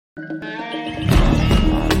All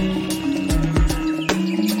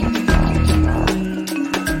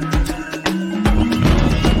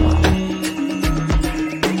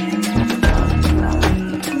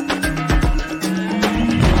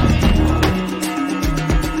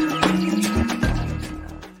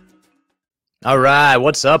right,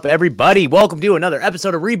 what's up, everybody? Welcome to another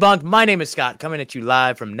episode of Rebunked. My name is Scott, coming at you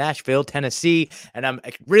live from Nashville, Tennessee, and I'm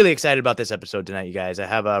really excited about this episode tonight, you guys. I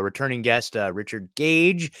have a returning guest, Richard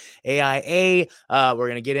Gage, AIA. We're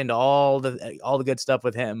gonna get into all the good stuff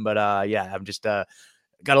with him, but I'm just got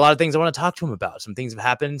a lot of things I want to talk to him about. Some things have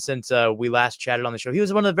happened since we last chatted on the show. He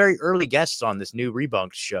was one of the very early guests on this new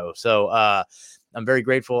Rebunked show, so I'm very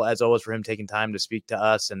grateful, as always, for him taking time to speak to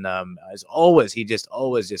us. And as always, he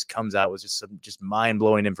always comes out with some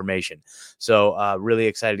mind-blowing information. So really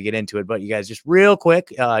excited to get into it. But you guys, just real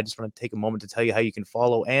quick, I just want to take a moment to tell you how you can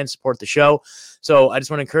follow and support the show. So I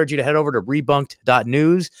just want to encourage you to head over to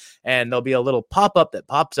rebunked.news, and there'll be a little pop-up that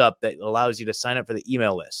pops up that allows you to sign up for the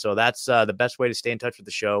email list. So that's the best way to stay in touch with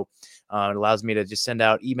the show. It allows me to just send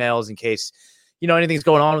out emails in case, anything's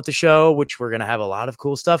going on with the show, which we're going to have a lot of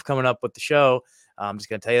cool stuff coming up with the show. I'm just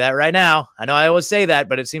going to tell you that right now. I know I always say that,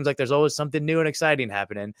 but it seems like there's always something new and exciting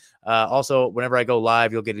happening. Also, whenever I go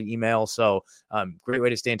live, you'll get an email. So great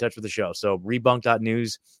way to stay in touch with the show. So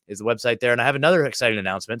rebunked.news is the website there. And I have another exciting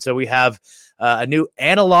announcement. So we have a new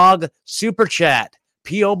analog super chat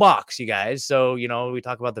P.O. box, you guys. So, we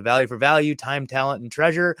talk about the value for value, time, talent, and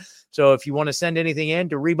treasure. So if you want to send anything in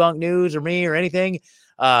to Rebunk News or me or anything,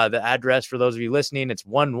 the address for those of you listening, it's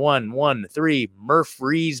 1113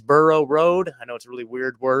 Murfreesboro Road. I know it's a really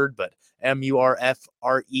weird word, but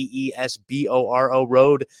Murfreesboro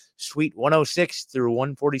Road, Suite 106 through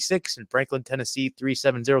 146 in Franklin, Tennessee,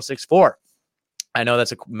 37064. I know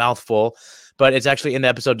that's a mouthful, but it's actually in the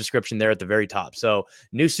episode description there at the very top. So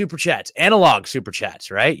new super chats, analog super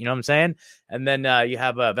chats, right? You know what I'm saying? And then you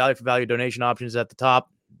have value for value donation options at the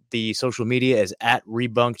top. The social media is at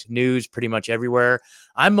Rebunked News pretty much everywhere.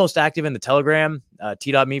 I'm most active in the Telegram,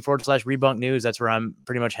 t.me/Rebunked News. That's where I'm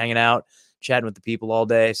pretty much hanging out, chatting with the people all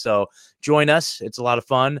day. So join us. It's a lot of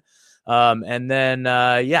fun. So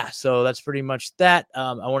that's pretty much that.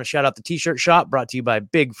 I want to shout out the t-shirt shop brought to you by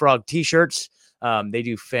Big Frog T-shirts. They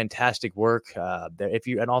do fantastic work. If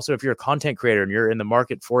you're a content creator and you're in the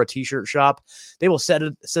market for a t-shirt shop, they will set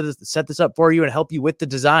this up for you and help you with the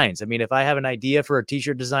designs. I mean, if I have an idea for a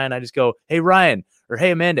t-shirt design, I just go, "Hey Ryan," or "Hey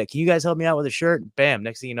Amanda, can you guys help me out with a shirt?" Bam!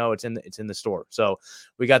 Next thing you know, it's in the store. So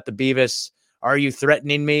we got the Beavis "Are You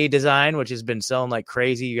Threatening Me" design, which has been selling like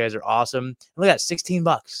crazy. You guys are awesome. And look at that,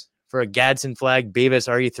 $16 for a Gadsden flag Beavis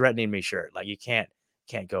 "Are You Threatening Me" shirt. Like, you can't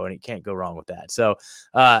go wrong with that. So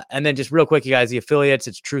and then just real quick, you guys, the affiliates,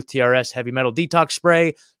 it's Truth TRS Heavy Metal Detox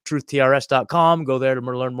Spray, truthtrs.com. Go there to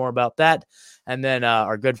learn more about that. And then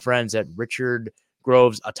our good friends at Richard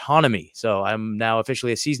Grove's Autonomy. So I'm now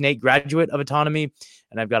officially a season 8 graduate of Autonomy,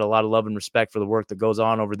 and I've got a lot of love and respect for the work that goes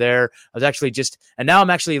on over there. Now I'm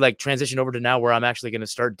actually like transitioned over to now where I'm actually going to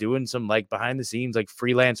start doing some like behind the scenes, like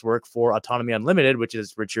freelance work for Autonomy Unlimited, which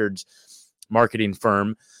is Richard's marketing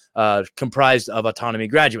firm, comprised of Autonomy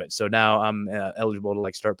graduates. So now I'm eligible to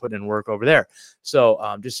like start putting in work over there. So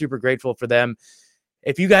I'm just super grateful for them.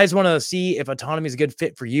 If you guys want to see if Autonomy is a good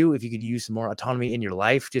fit for you, if you could use some more autonomy in your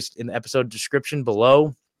life, just in the episode description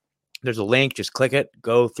below, there's a link. Just click it,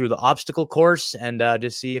 go through the obstacle course, and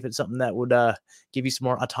just see if it's something that would give you some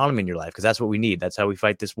more autonomy in your life, because that's what we need. That's how we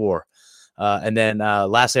fight this war. And then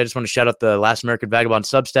lastly, I just want to shout out the Last American Vagabond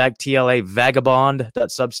Substack,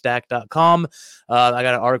 tlavagabond.substack.com. I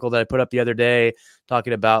got an article that I put up the other day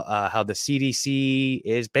talking about how the CDC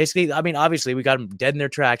is basically, obviously we got them dead in their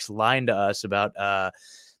tracks, lying to us about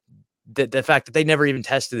the fact that they never even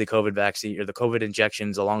tested the COVID vaccine or the COVID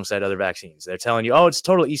injections alongside other vaccines. They're telling you, it's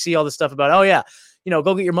totally, you see all this stuff about, go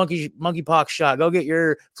get your monkeypox shot, go get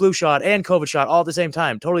your flu shot and COVID shot all at the same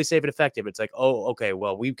time. Totally safe and effective. It's like, okay,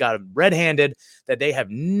 well, we've got them red-handed that they have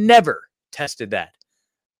never tested that.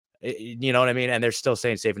 You know what I mean? And they're still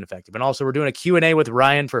saying safe and effective. And also, we're doing a Q&A with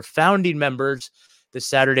Ryan for founding members this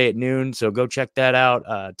Saturday at noon. So go check that out,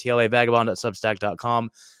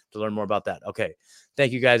 tlavagabond.substack.com to learn more about that. Okay.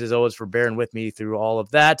 Thank you guys, as always, for bearing with me through all of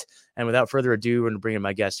that. And without further ado, we're going to bring in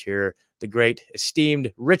my guest here, the great,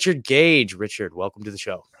 esteemed Richard Gage. Richard, welcome to the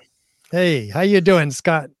show. Hey, how you doing,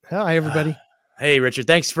 Scott? Hi, everybody. Hey, Richard.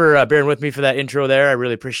 Thanks for bearing with me for that intro there. I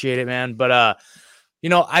really appreciate it, man. But, I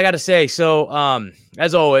got to say, so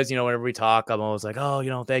as always, whenever we talk, I'm always like,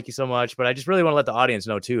 thank you so much. But I just really want to let the audience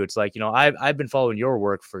know, too. It's like, I've been following your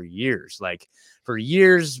work for years,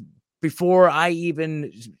 before I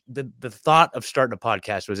even, the thought of starting a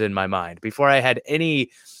podcast was in my mind, before I had any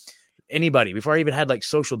anybody, before I even had like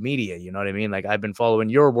social media, you know what I mean? Like I've been following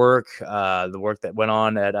your work, the work that went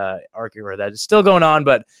on at or that is still going on,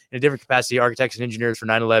 but in a different capacity, architects and engineers for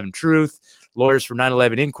 9/11 Truth, lawyers for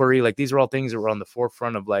 9/11 Inquiry. Like these are all things that were on the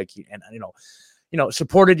forefront of like, and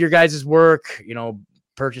supported your guys' work,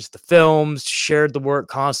 purchased the films, shared the work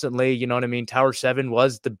constantly. You know what I mean? Tower 7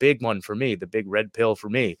 was the big one for me, the big red pill for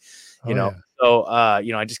me, So,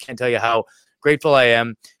 I just can't tell you how grateful I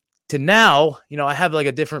am to now, I have like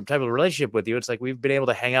a different type of relationship with you. It's like we've been able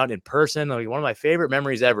to hang out in person. Like one of my favorite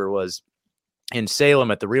memories ever was in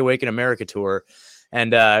Salem at the Reawaken America tour.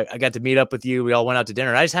 And I got to meet up with you. We all went out to dinner.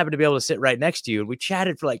 And I just happened to be able to sit right next to you. And we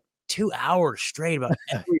chatted for like 2 hours straight about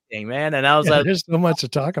everything, man. And I was like, there's so much to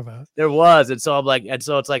talk about. There was. And so I'm like, it's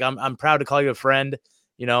like, I'm proud to call you a friend.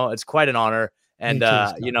 It's quite an honor. And, too,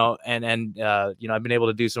 I've been able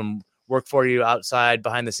to do some work for you outside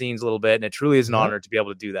behind the scenes a little bit. And it truly is an honor to be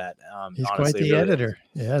able to do that. He's honestly, quite the editor.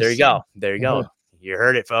 Yes. There you go. There you go. You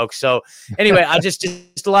heard it, folks. So anyway, I just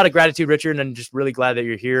a lot of gratitude, Richard, and I'm just really glad that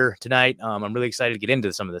you're here tonight. I'm really excited to get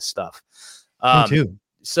into some of this stuff. Me too.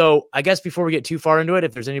 So I guess before we get too far into it,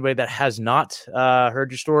 if there's anybody that has not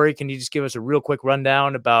heard your story, can you just give us a real quick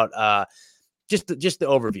rundown about just the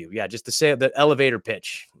overview? Yeah, just to say the elevator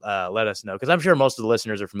pitch. Let us know, because I'm sure most of the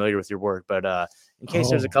listeners are familiar with your work, but in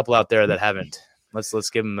case there's a couple out there that haven't,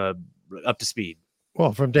 let's give them up to speed.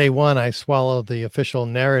 Well, from day one, I swallowed the official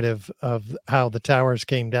narrative of how the towers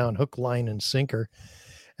came down, hook, line, and sinker,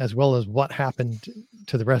 as well as what happened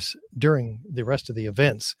to the rest during the rest of the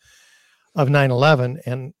events of 9/11.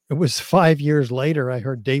 And it was 5 years later, I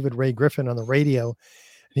heard David Ray Griffin on the radio.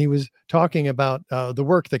 And he was talking about the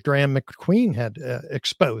work that Graham McQueen had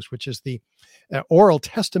exposed, which is the oral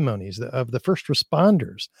testimonies of the first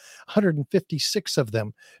responders. 156 of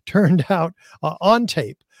them turned out on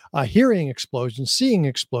tape, hearing explosions, seeing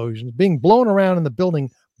explosions, being blown around in the building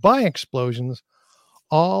by explosions,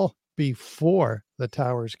 all before the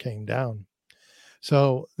towers came down.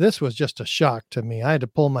 So this was just a shock to me. I had to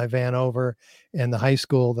pull my van over in the high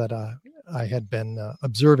school that I had been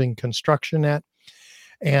observing construction at.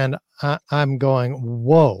 And I'm going,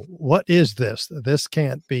 whoa, what is this? This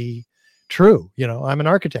can't be true. I'm an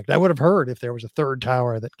architect. I would have heard if there was a third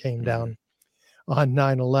tower that came down on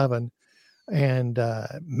 9/11. And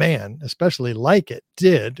man, especially like it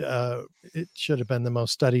did, it should have been the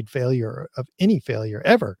most studied failure of any failure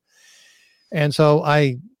ever. And so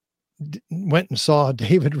I went and saw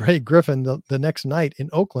David Ray Griffin the next night in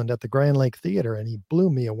Oakland at the Grand Lake Theater, and he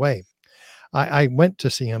blew me away. I went to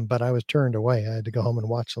see him, but I was turned away. I had to go home and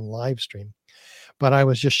watch the live stream. But I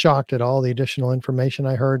was just shocked at all the additional information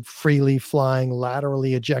I heard. Freely flying,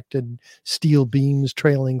 laterally ejected steel beams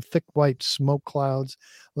trailing thick white smoke clouds,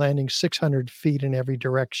 landing 600 feet in every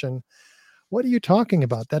direction. What are you talking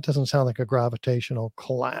about? That doesn't sound like a gravitational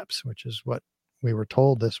collapse, which is what we were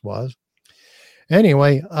told this was.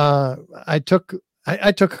 Anyway, I took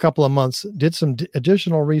a couple of months, did some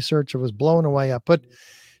additional research. I was blown away. I put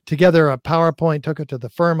together a PowerPoint, took it to the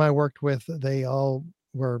firm I worked with. They all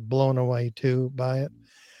were blown away too by it.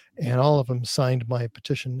 And all of them signed my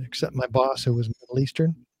petition, except my boss, who was Middle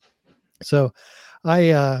Eastern. So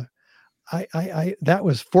that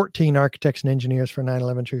was 14 architects and engineers for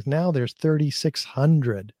 9/11 Truth. Now there's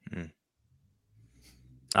 3,600.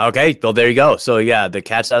 Okay, well, there you go. So yeah, the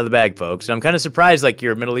cat's out of the bag, folks. I'm kind of surprised like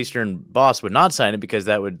your Middle Eastern boss would not sign it, because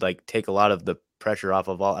that would like take a lot of the pressure off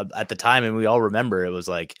of all at the time. And we all remember it was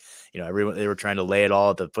like, everyone, they were trying to lay it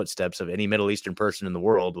all at the footsteps of any Middle Eastern person in the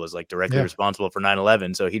world was like directly responsible for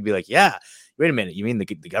 9/11. So he'd be like, yeah, wait a minute, you mean the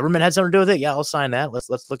government had something to do with it? Yeah, I'll sign that.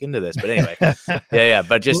 Let's look into this. But anyway, yeah.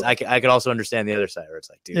 But just I could also understand the other side where it's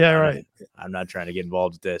like, dude, I'm not trying to get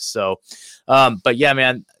involved with this. So, but yeah,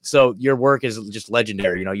 man. So your work is just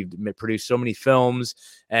legendary. You've produced so many films,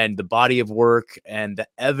 and the body of work and the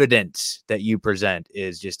evidence that you present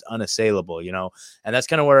is just unassailable. And that's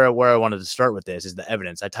kind of where I wanted to start with this, is the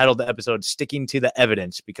evidence. I titled the episode "Sticking to the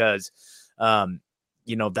Evidence" because,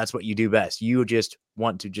 that's what you do best. You just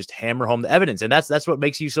want to just hammer home the evidence. And that's what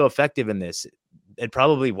makes you so effective in this. And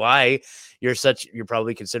probably why you're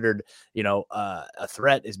probably considered, a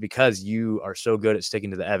threat, is because you are so good at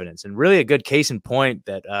sticking to the evidence. And really a good case in point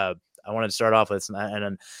that I wanted to start off with. And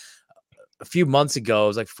then a few months ago, it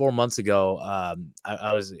was like 4 months ago,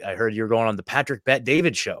 I heard you were going on the Patrick Bet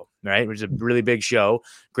David show, right? Which is a really big show,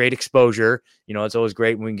 great exposure. It's always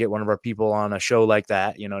great when we can get one of our people on a show like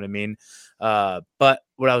that. You know what I mean? But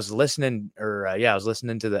what I was listening, I was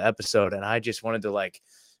listening to the episode, and I just wanted to like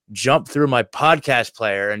jump through my podcast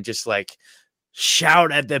player and just like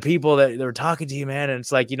shout at the people that were talking to you, man. And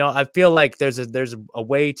it's like, I feel like there's a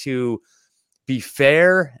way to be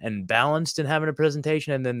fair and balanced in having a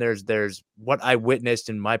presentation. And then there's what I witnessed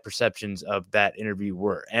and my perceptions of that interview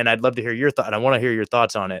were. And I'd love to hear your thought. I want to hear your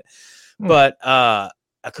thoughts on it. But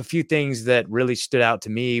a few things that really stood out to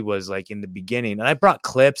me was like in the beginning, and I brought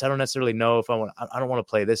clips. I don't necessarily know if I don't want to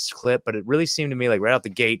play this clip, but it really seemed to me like right out the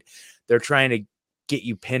gate, they're trying to get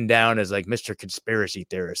you pinned down as like Mr. Conspiracy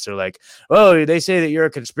Theorist. They're like, oh, they say that you're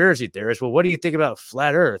a conspiracy theorist. Well, what do you think about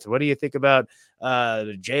flat Earth? What do you think about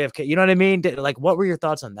JFK? You know what I mean? Like, what were your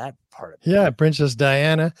thoughts on that part of it? Yeah, Princess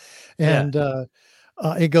Diana, and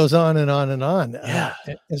it goes on and on and on. Yeah,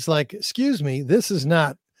 it's like, excuse me, this is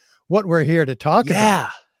not what we're here to talk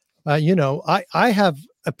about. I have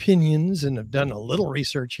opinions and have done a little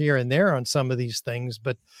research here and there on some of these things,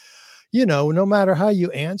 but no matter how you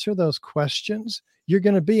answer those questions, you're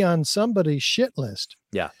going to be on somebody's shit list.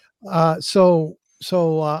 Yeah. So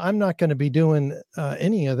I'm not going to be doing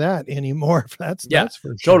any of that anymore. That's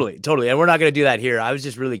for sure. Totally. And we're not going to do that here. I was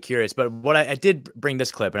just really curious, but what I did bring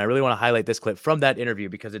this clip, and I really want to highlight this clip from that interview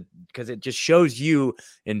because it just shows you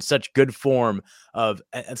in such good form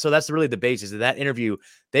and so that's really the basis of that interview.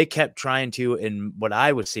 They kept trying to, in what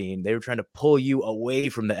I was seeing, they were trying to pull you away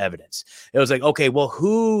from the evidence. It was like, okay, well,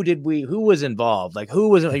 who was involved? Like,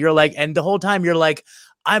 you're like, and the whole time you're like,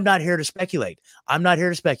 I'm not here to speculate.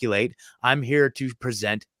 I'm here to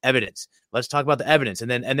present evidence. Let's talk about the evidence. And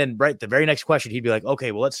then right, the very next question, he'd be like,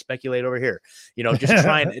 okay, well, let's speculate over here.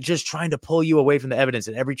 Just trying to pull you away from the evidence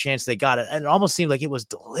at every chance they got it. And it almost seemed like it was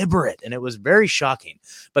deliberate, and it was very shocking.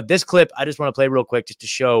 But this clip, I just want to play real quick just to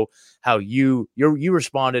show how you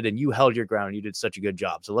responded and you held your ground and you did such a good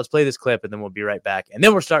job. So let's play this clip and then we'll be right back. And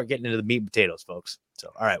then we'll start getting into the meat and potatoes, folks.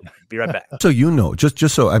 So, all right, be right back. So,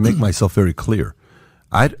 just so I make myself very clear,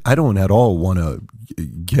 I don't at all want to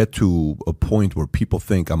get to a point where people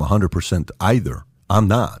think I'm 100% either. I'm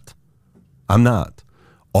not.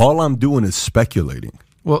 All I'm doing is speculating.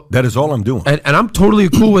 Well, that is all I'm doing. And I'm totally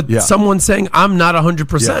cool with someone saying I'm not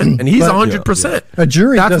 100% and he's 100%. A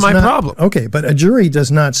jury That's my problem. Okay, but a jury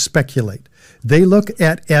does not speculate. They look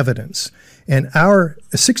at evidence. And our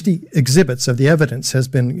 60 exhibits of the evidence has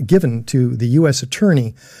been given to the U.S.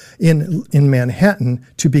 attorney in Manhattan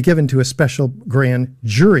to be given to a special grand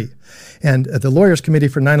jury. And the Lawyers Committee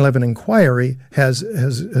for 9/11 Inquiry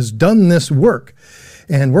has done this work.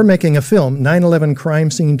 And we're making a film, 9/11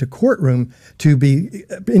 Crime Scene to Courtroom, to be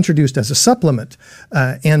introduced as a supplement.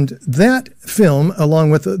 And that film, along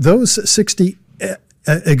with those 60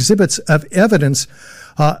 exhibits of evidence,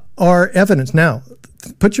 are evidence. Now,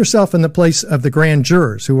 put yourself in the place of the grand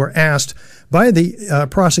jurors who were asked by the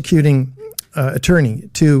prosecuting attorney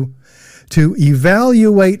to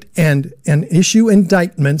evaluate and issue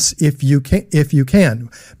indictments if you can.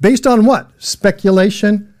 Based on what?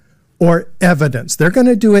 Speculation or evidence. They're going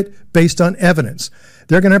to do it based on evidence.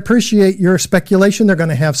 They're going to appreciate your speculation. They're going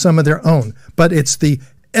to have some of their own. But it's the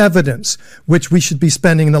evidence, which we should be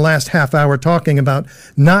spending the last half hour talking about,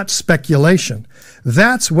 not speculation.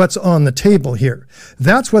 That's what's on the table here.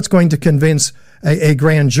 That's what's going to convince a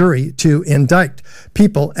grand jury to indict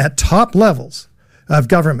people at top levels of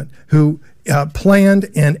government who planned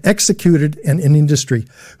and executed, and in industry,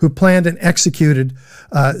 who planned and executed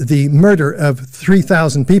the murder of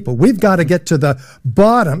 3,000 people. We've got to get to the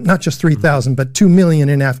bottom, not just 3,000, but 2 million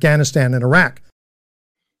in Afghanistan and Iraq.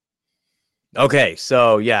 Okay,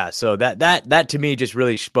 so that to me just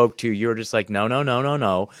really spoke to, you were just like,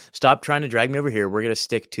 no, stop trying to drag me over here. We're gonna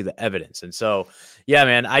stick to the evidence. And so, yeah,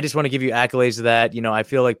 man, I just want to give you accolades to that. I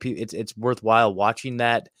feel like it's worthwhile watching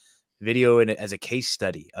that video as a case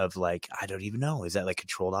study of like, I don't even know, is that like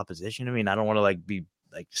controlled opposition? I mean, I don't want to like be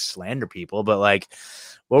like slander people, but like,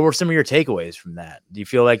 what were some of your takeaways from that? Do you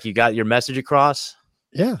feel like you got your message across?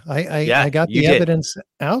 Yeah, I got the evidence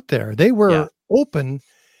out there. They were open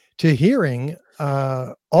to hearing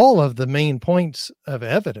all of the main points of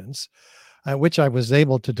evidence, which I was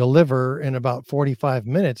able to deliver in about 45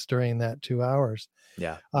 minutes during that 2 hours.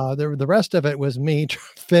 Yeah. The rest of it was me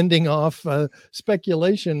fending off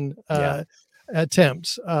speculation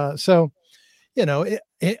attempts. So,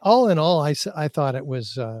 all in all, I thought it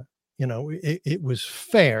was, it was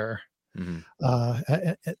fair.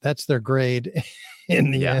 Mm-hmm. That's their grade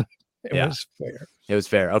in the end. It was fair. It was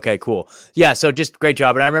fair. Okay, cool. Yeah, so just great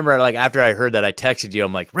job. And I remember like after I heard that, I texted you.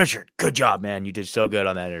 I'm like, Richard, good job, man. You did so good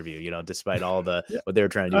on that interview, despite all the what they were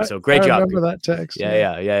trying to do. So great job. I remember that text.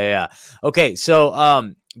 Yeah. Okay, so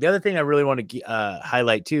the other thing I really want to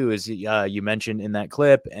highlight too is you mentioned in that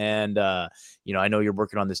clip, and I know you're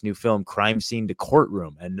working on this new film, Crime Scene to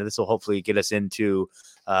Courtroom, and this will hopefully get us into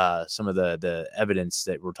some of the evidence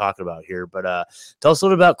that we're talking about here. But tell us a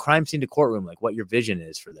little about Crime Scene to Courtroom, like what your vision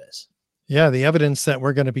is for this. Yeah, the evidence that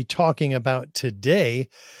we're going to be talking about today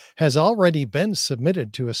has already been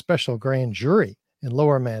submitted to a special grand jury in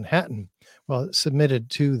Lower Manhattan. Well, submitted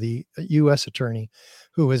to the U.S. attorney,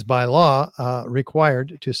 who is by law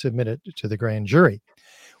required to submit it to the grand jury.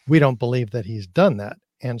 We don't believe that he's done that,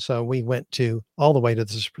 and so we went all the way to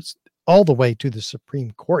the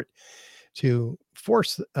Supreme Court to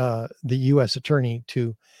force the U.S. attorney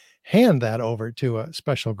to hand that over to a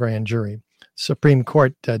special grand jury. Supreme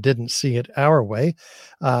Court didn't see it our way.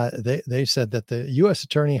 They said that the U.S.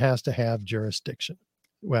 attorney has to have jurisdiction.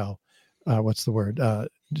 Well, what's the word?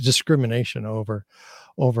 Discrimination over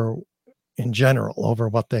in general over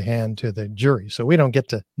what they hand to the jury. So we don't get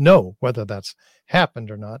to know whether that's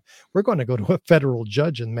happened or not. We're going to go to a federal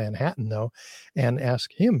judge in Manhattan, though, and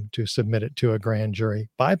ask him to submit it to a grand jury,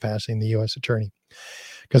 bypassing the U.S. attorney,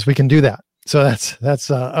 because we can do that. So that's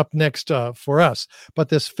up next for us. But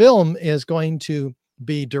this film is going to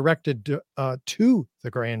be directed to the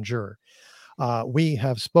grand juror. We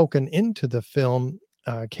have spoken into the film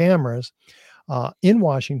cameras in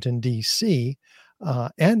Washington, D.C.,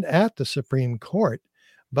 and at the Supreme Court,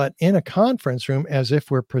 but in a conference room, as if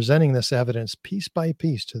we're presenting this evidence piece by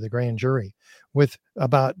piece to the grand jury with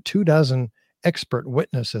about 24 expert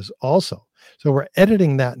witnesses also. So we're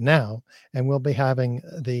editing that now, and we'll be having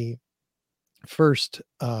the first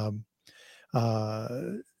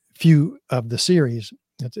few of the series.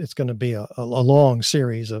 It's going to be a long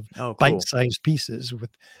series of bite-sized pieces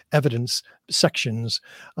with evidence sections,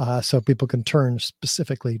 so people can turn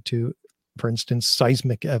specifically to, for instance,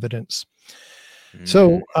 seismic evidence.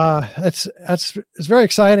 So it's very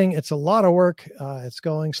exciting. It's a lot of work. It's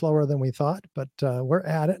going slower than we thought, but we're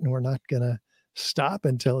at it, and we're not going to stop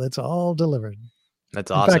until it's all delivered. That's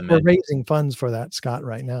awesome. In fact, we're raising funds for that, Scott,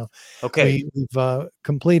 right now. Okay. We've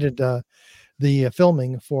completed the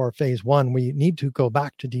filming for phase 1. We need to go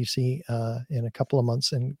back to DC in a couple of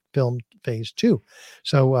months and film phase 2.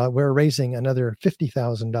 So we're raising another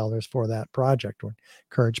 $50,000 for that project. We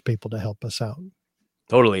encourage people to help us out.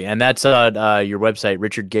 Totally. And that's your website,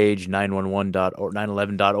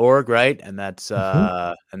 richardgage911.org, right? And that's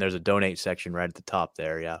and there's a donate section right at the top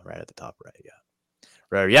there. Yeah, right at the top, right. Yeah.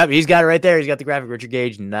 Right. Yep, he's got it right there. He's got the graphic,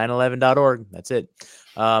 richardgage911.org. That's it.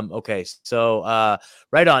 Okay. So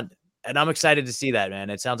right on. And I'm excited to see that, man.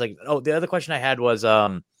 It sounds like, the other question I had was,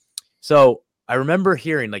 so I remember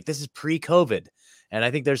hearing, like, this is pre-COVID. And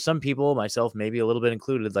I think there's some people, myself maybe a little bit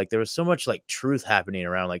included, like there was so much like truth happening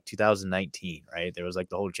around like 2019, right? There was like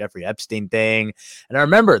the whole Jeffrey Epstein thing. And I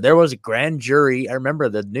remember there was a grand jury. I remember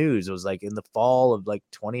the news. It was like in the fall of like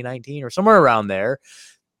 2019 or somewhere around there.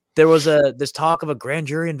 There was this talk of a grand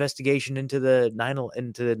jury investigation into the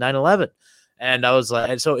 9/11. And I was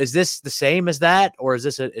like, so is this the same as that? Or is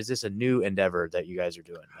this a new endeavor that you guys are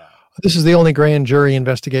doing now? This is the only grand jury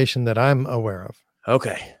investigation that I'm aware of.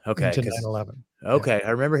 Okay. Into 9/11. Okay. Yeah.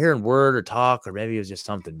 I remember hearing word or talk, or maybe it was just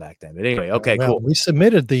something back then. But anyway, okay, cool. We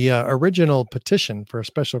submitted the original petition for a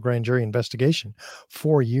special grand jury investigation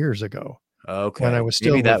 4 years ago. Okay. When I was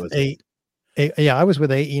still with I was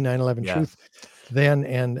with AE 9/11 Truth then.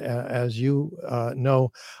 And as you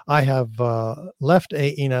know, I have left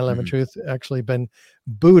AE 9/11 Truth, actually been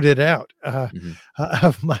booted out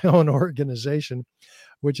of my own organization,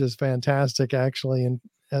 which is fantastic, actually. And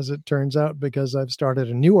as it turns out, because I've started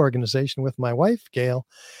a new organization with my wife, Gail,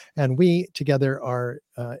 and we together are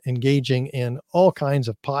engaging in all kinds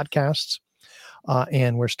of podcasts.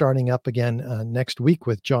 And we're starting up again next week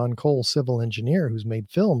with John Cole, civil engineer, who's made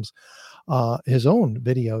films, his own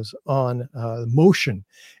videos on motion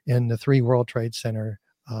in the 3 World Trade Center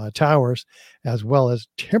towers, as well as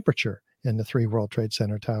temperature in the 3 World Trade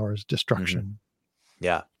Center towers, destruction.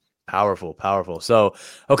 Yeah. Powerful. So,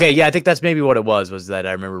 okay. Yeah. I think that's maybe what it was that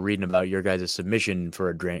I remember reading about your guys' submission for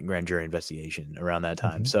a grand jury investigation around that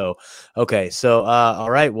time. So, okay. So, all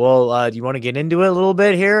right. Well, do you want to get into it a little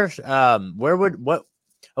bit here?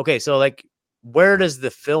 Okay. So like, where does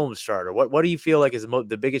the film start, or what do you feel like is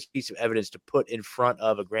the biggest piece of evidence to put in front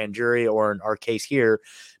of a grand jury, or in our case here,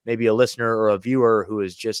 maybe a listener or a viewer who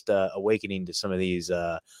is just awakening to some of these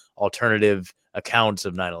alternative accounts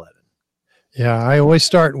of 9/11? Yeah, I always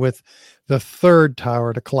start with the 3rd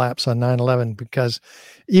tower to collapse on 9/11, because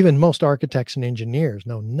even most architects and engineers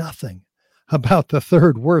know nothing about the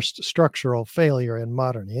 3rd worst structural failure in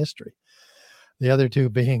modern history. The other 2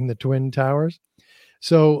 being the Twin Towers.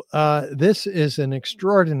 So this is an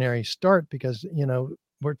extraordinary start, because,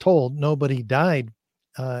 we're told nobody died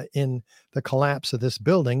in the collapse of this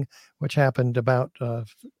building, which happened about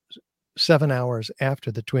 7 hours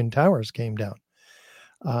after the Twin Towers came down.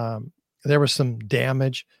 There was some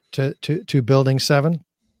damage to Building 7,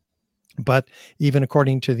 But even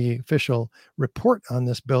according to the official report on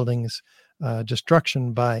this building's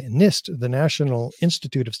destruction by NIST, the National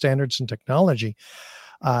Institute of Standards and Technology,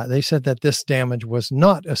 they said that this damage was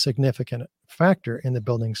not a significant factor in the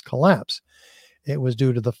building's collapse. It was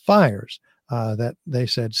due to the fires that they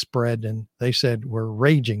said spread, and they said were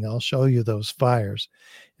raging. I'll show you those fires.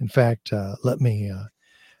 In fact, let me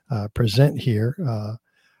present here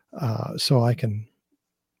so I can.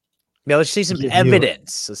 Yeah, let's see some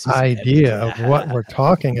evidence. Let's see some idea of what we're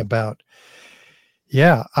talking about.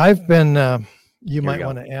 Yeah, I've been. You might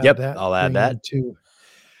want to add that. I'll add that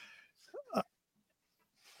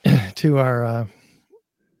to our.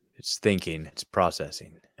 It's thinking. It's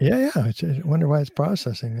processing. Yeah. I wonder why it's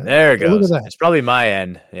processing. There it goes. Look at that. It's probably my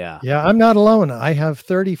end. Yeah. Yeah, I'm not alone. I have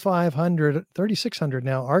 3,600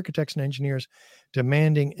 now architects and engineers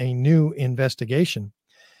demanding a new investigation.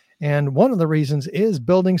 And one of the reasons is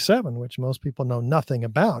Building 7, which most people know nothing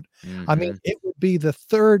about. Mm-hmm. I mean, it would be the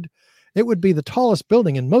tallest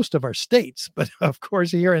building in most of our states. But of course,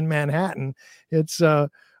 here in Manhattan, it's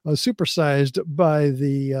supersized by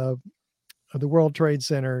the World Trade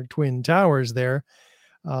Center Twin Towers there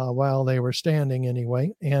while they were standing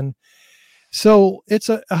anyway. And so it's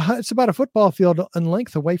about a football field in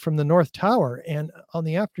length away from the North Tower. And on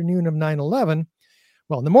the afternoon of 9/11,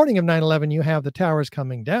 well, in the morning of 9/11, you have the towers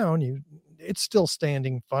coming down. It's still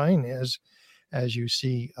standing fine as you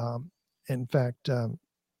see, in fact,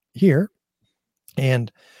 here.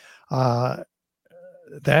 And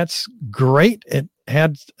that's great. It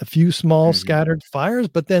had a few small scattered fires,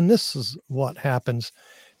 but then this is what happens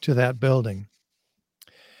to that building.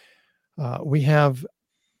 We have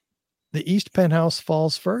the east penthouse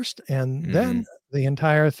falls first, and then the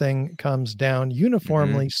entire thing comes down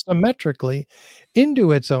uniformly, symmetrically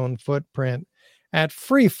into its own footprint at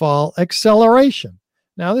free fall acceleration.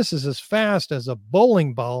 Now, this is as fast as a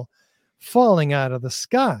bowling ball falling out of the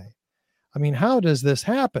sky. I mean, how does this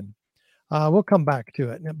happen? We'll come back to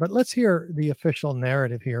it, but let's hear the official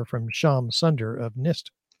narrative here from Shyam Sunder of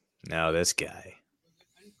NIST. Now, this guy.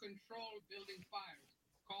 Uncontrolled building fires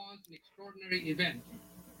caused an extraordinary event.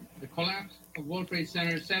 The collapse of World Trade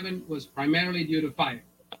Center 7 was primarily due to fire.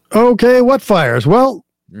 Okay, what fires? Well,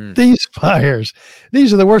 these fires.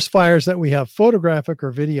 These are the worst fires that we have photographic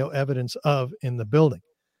or video evidence of in the building.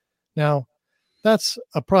 Now, that's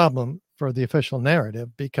a problem for the official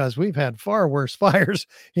narrative because we've had far worse fires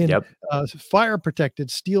in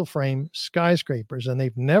fire-protected steel frame skyscrapers, and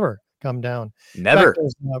they've never come down. Never.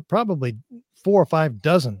 There's probably 4 or 5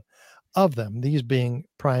 dozen of them, these being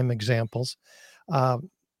prime examples.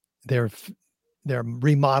 They're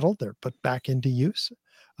remodeled, they're put back into use.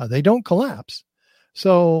 They don't collapse.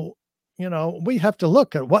 So, we have to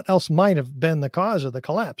look at what else might have been the cause of the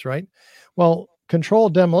collapse, right? Well,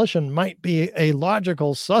 controlled demolition might be a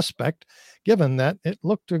logical suspect, given that it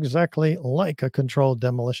looked exactly like a controlled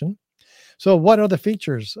demolition. So what are the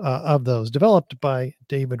features of those? Developed by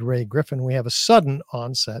David Ray Griffin, we have a sudden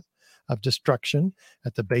onset of destruction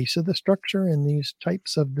at the base of the structure in these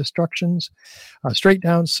types of destructions. Straight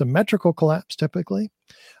down symmetrical collapse typically.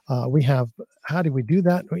 How do we do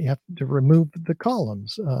that? We have to remove the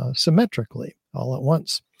columns symmetrically all at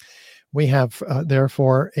once. We have,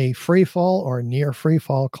 therefore, a free fall or near free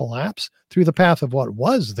fall collapse through the path of what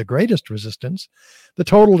was the greatest resistance. The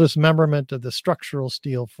total dismemberment of the structural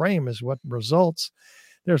steel frame is what results.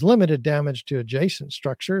 There's limited damage to adjacent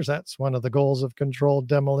structures. That's one of the goals of controlled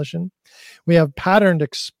demolition. We have patterned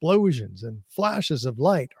explosions and flashes of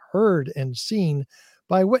light heard and seen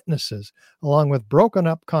by witnesses, along with broken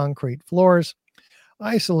up concrete floors,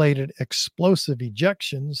 isolated explosive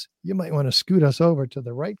ejections. You might want to scoot us over to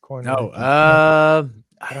the right corner. I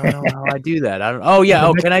don't know how I do that.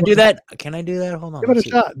 Can I do that? Can I do that? Hold on. Give it a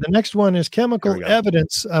shot. The next one is chemical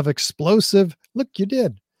evidence of explosive. Look, you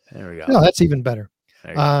did. There we go. No, that's even better.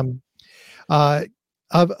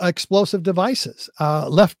 Of explosive devices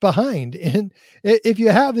left behind. And if you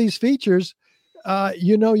have these features,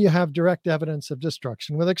 you have direct evidence of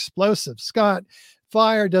destruction with explosives. Scott,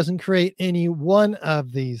 fire doesn't create any one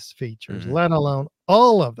of these features, let alone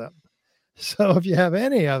all of them. So if you have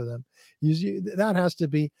any of them, that has to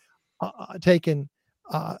be taken,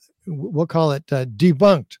 we'll call it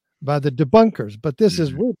debunked by the debunkers, but this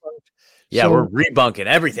is rebunked. Yeah, we're rebunking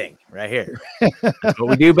everything right here. That's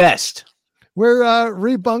what we do best. We're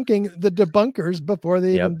rebunking the debunkers before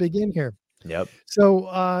they even begin here. Yep.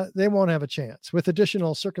 So they won't have a chance. With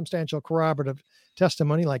additional circumstantial corroborative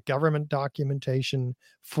testimony like government documentation,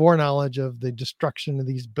 foreknowledge of the destruction of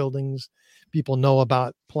these buildings, people know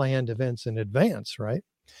about planned events in advance, right?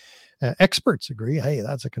 Experts agree, hey,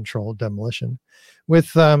 that's a controlled demolition.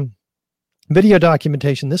 With video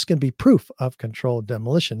documentation, this can be proof of controlled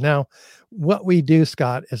demolition. Now, what we do,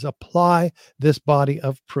 Scott, is apply this body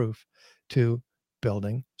of proof to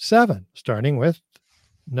building 7, starting with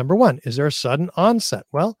number 1. Is there a sudden onset?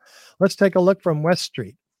 Well, let's take a look from West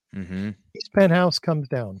Street. East penthouse comes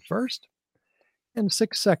down first, and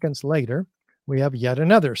 6 seconds later, we have yet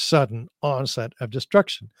another sudden onset of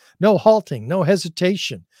destruction. No halting, no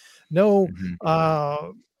hesitation, no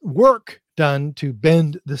work done to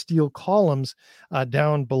bend the steel columns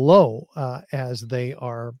down below as they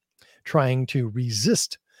are trying to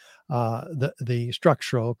resist the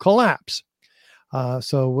structural collapse.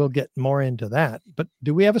 So we'll get more into that. But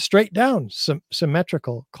do we have a straight down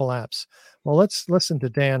symmetrical collapse? Well, let's listen to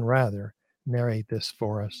Dan Rather narrate this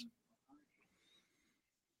for us.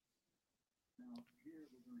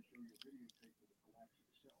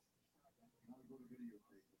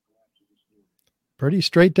 Pretty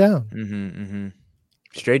straight down.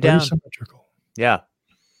 Straight down. Symmetrical. Yeah.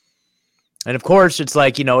 And of course, it's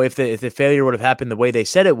like, if the failure would have happened the way they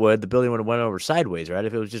said it would, the building would have went over sideways, right?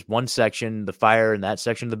 If it was just one section, the fire in that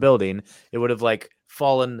section of the building, it would have like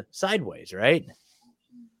fallen sideways, right?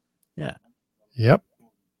 Yeah. Yep.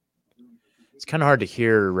 It's kind of hard to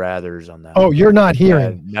hear Rathers on that. Oh, you're not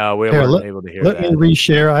hearing. Yeah, no, we weren't able to hear that. Let me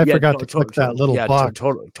reshare. I forgot to click that little box.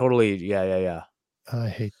 Totally. Yeah. I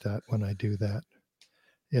hate that when I do that.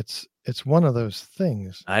 It's one of those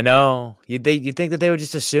things. I know. You think that they would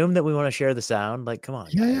just assume that we want to share the sound? Like, come on,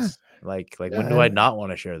 guys. Yeah. Like when do I not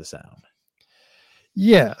want to share the sound?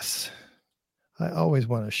 Yes. I always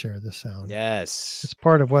want to share the sound. Yes. It's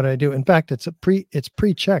part of what I do. In fact, it's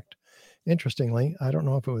pre-checked. Interestingly, I don't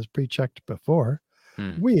know if it was pre-checked before.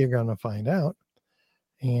 We are going to find out.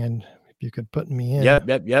 And if you could put me in.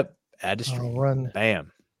 Yep. Add to stream. I'll run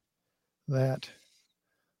Bam. that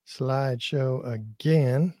slideshow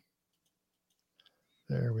again.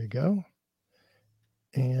 There we go.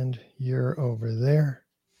 And you're over there.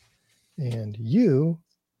 And you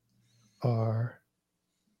are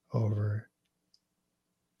over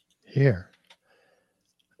here.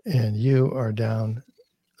 And you are down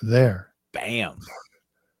there. Bam.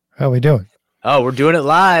 How are we doing? Oh, we're doing it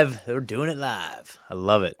live. We're doing it live. I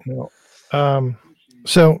love it.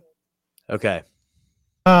 So okay.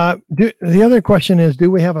 The other question is,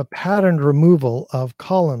 do we have a patterned removal of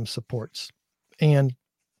column supports? And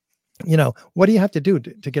what do you have to do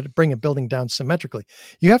to bring a building down symmetrically?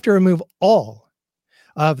 You have to remove all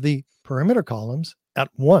of the perimeter columns at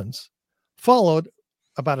once, followed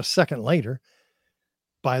about a second later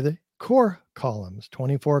by the core columns,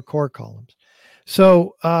 24 core columns.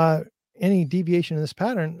 So any deviation in this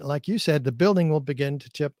pattern, like you said, the building will begin to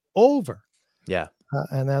tip over. Yeah.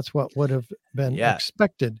 And that's what would have been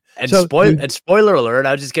expected. And spoiler alert,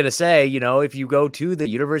 I was just gonna say, if you go to the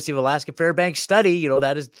University of Alaska Fairbanks study,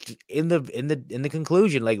 that is in the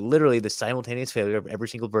conclusion, like literally the simultaneous failure of every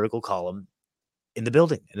single vertical column in the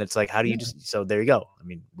building. And it's like, how do you so there you go. I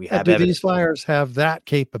mean, we have do these fires have that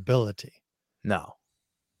capability? No.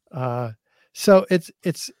 So it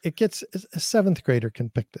gets a 7th grader can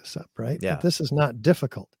pick this up, right? Yeah. But this is not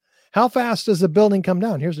difficult. How fast does the building come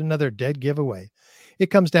down? Here's another dead giveaway. It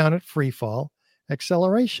comes down at free fall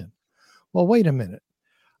acceleration. Well, wait a minute.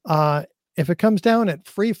 If it comes down at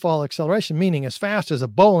free fall acceleration, meaning as fast as a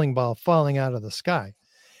bowling ball falling out of the sky,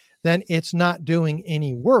 then it's not doing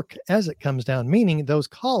any work as it comes down, meaning those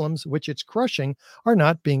columns which it's crushing are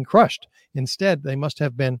not being crushed. Instead, they must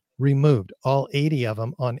have been removed, all 80 of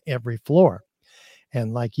them on every floor.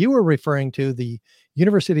 And like you were referring to, the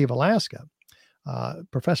University of Alaska,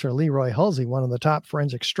 Professor Leroy Hulsey, one of the top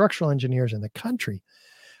forensic structural engineers in the country,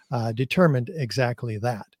 determined exactly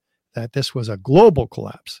that this was a global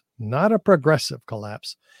collapse, not a progressive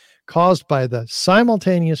collapse, caused by the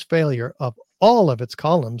simultaneous failure of all of its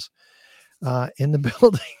columns in the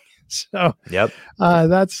building. So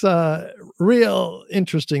that's real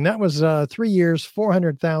interesting. That was 3 years,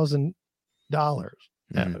 $400,000,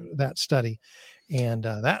 that study. And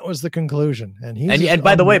that was the conclusion. And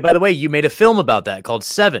by the way, you made a film about that called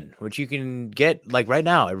 7, which you can get like right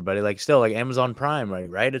now, everybody, like still like Amazon Prime,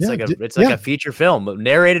 right? It's a feature film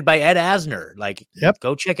narrated by Ed Asner. Like,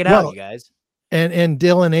 go check it out, you guys. And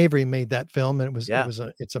Dylan Avery made that film, and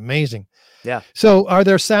it's amazing. Yeah. So are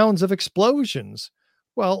there sounds of explosions?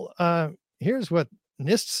 Well, here's what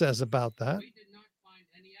NIST says about that. We did not find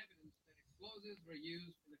any evidence that explosives were used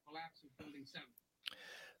in the collapse of Building 7.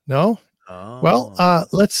 No? Oh. Well,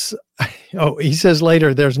 he says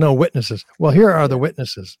later there's no witnesses. Well, here are the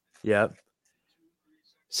witnesses. Yep.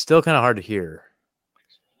 Still kind of hard to hear.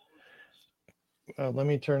 Let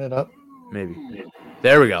me turn it up. Maybe.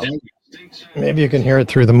 There we go. Maybe you can hear it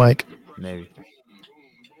through the mic. Maybe.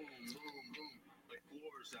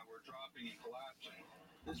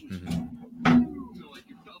 Like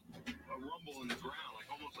you felt a rumble in the ground,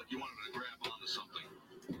 like almost like you wanted to grab onto something.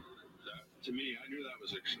 To me, I knew that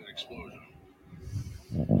was an explosion.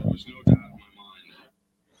 There was no doubt in my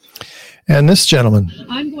mind. And this gentleman.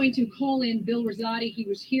 I'm going to call in Bill Rosati. He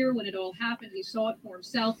was here when it all happened. He saw it for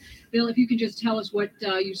himself. Bill, if you could just tell us what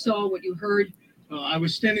you saw, what you heard. I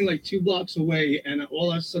was standing like 2 blocks away, and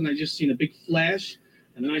all of a sudden I just seen a big flash,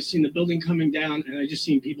 and then I seen the building coming down, and I just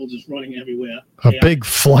seen people just running everywhere. A big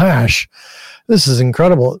flash. This is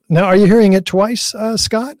incredible. Now, are you hearing it twice,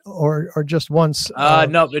 Scott, or just once?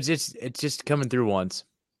 No, it's just coming through once.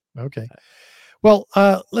 Okay. Well,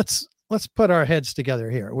 let's put our heads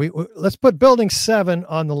together here. Let's put Building 7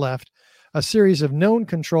 on the left, a series of known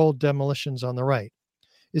controlled demolitions on the right.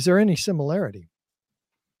 Is there any similarity?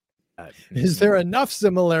 Is there enough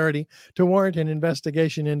similarity to warrant an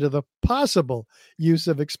investigation into the possible use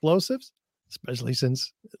of explosives, especially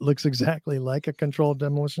since it looks exactly like a controlled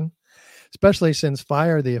demolition, especially since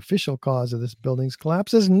fire, the official cause of this building's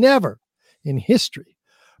collapse, has never in history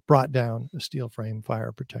brought down a steel frame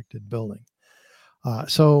fire protected building.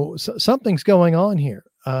 So something's going on here.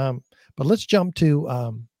 But let's jump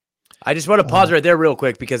to I just want to pause right there real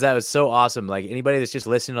quick because that was so awesome. Like anybody that's just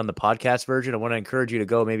listening on the podcast version, I want to encourage you to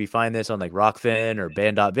go maybe find this on like Rockfin or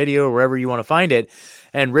Band.video or wherever you want to find it.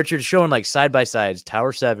 And Richard's showing like side by sides,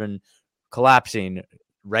 Tower 7 collapsing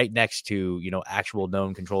right next to, actual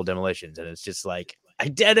known controlled demolitions. And it's just like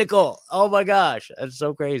identical. Oh my gosh. That's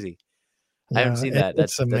so crazy. I haven't seen that.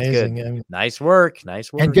 That's amazing. That's good. Nice work.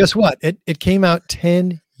 Nice work. And guess what? It came out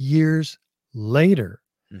 10 years later.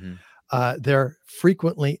 Mm-hmm. They're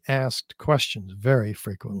frequently asked questions, very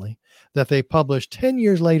frequently, that they published 10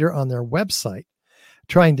 years later on their website,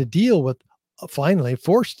 trying to deal with, finally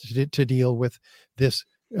forced to deal with this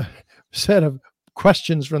set of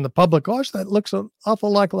questions from the public. Gosh, that looks an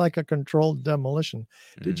awful lot like a controlled demolition.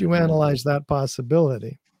 Did you analyze that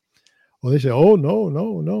possibility? Well, they say, oh,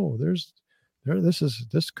 no.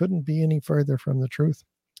 This couldn't be any further from the truth.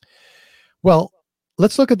 Well,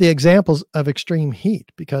 let's look at the examples of extreme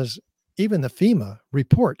heat, because even the FEMA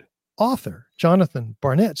report author, Jonathan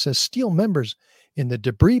Barnett, says steel members in the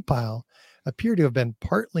debris pile appear to have been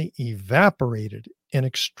partly evaporated in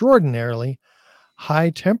extraordinarily high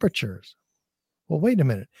temperatures. Well, wait a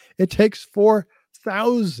minute. It takes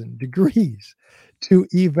 4,000 degrees to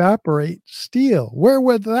evaporate steel. Where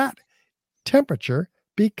would that temperature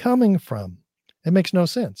be coming from? It makes no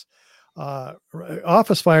sense.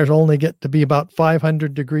 Office fires only get to be about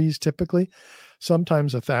 500 degrees typically,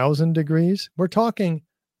 sometimes 1,000 degrees. We're talking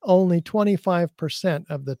only 25%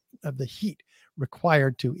 of the heat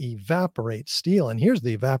required to evaporate steel. And here's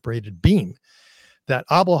the evaporated beam that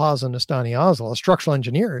Abulhazan Nastani Azal, a structural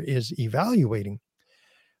engineer, is evaluating.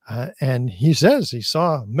 And he says he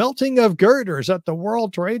saw melting of girders at the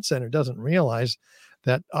World Trade Center. Doesn't realize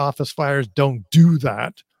that office fires don't do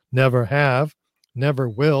that. Never have, never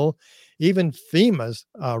will. Even FEMA's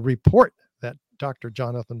report that Dr.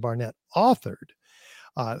 Jonathan Barnett authored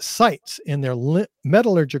cites in their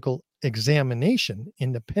metallurgical examination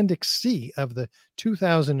in Appendix C of the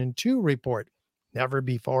 2002 report, never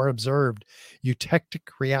before observed eutectic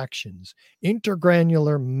reactions,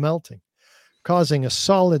 intergranular melting, causing a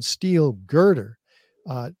solid steel girder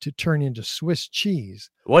to turn into Swiss cheese.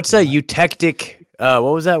 What's a eutectic? What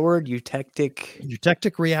was that word?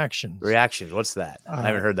 Eutectic reactions. Reactions. What's that? I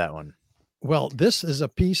haven't heard that one. Well, this is a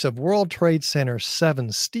piece of World Trade Center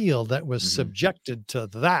 7 steel that was subjected to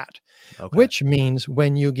that, which means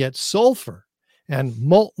when you get sulfur and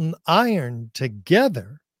molten iron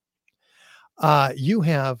together, you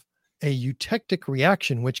have a eutectic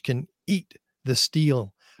reaction which can eat the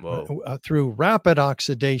steel through rapid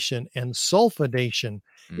oxidation and sulfidation.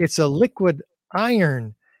 It's a liquid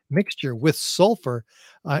iron mixture with sulfur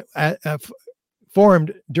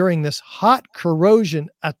formed during this hot corrosion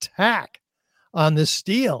attack on the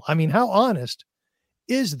steel. I mean, how honest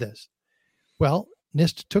is this? Well,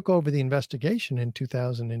 NIST took over the investigation in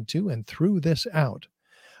 2002 and threw this out.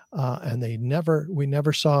 And we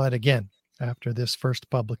never saw it again after this first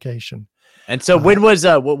publication. And so when was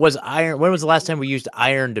iron? When was the last time we used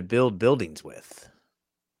iron to build buildings with?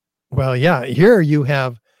 Well, yeah, here you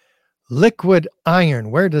have liquid iron.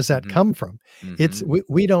 Where does that come from? It's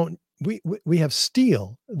we have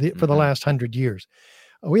steel for the last 100 years.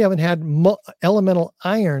 We haven't had elemental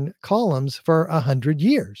iron columns for 100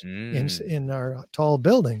 years in our tall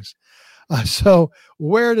buildings. So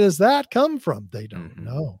where does that come from? They don't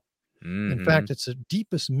know. In fact, it's the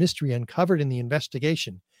deepest mystery uncovered in the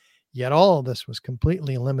investigation. Yet all of this was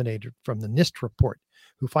completely eliminated from the NIST report,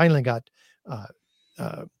 who finally got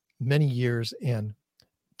many years and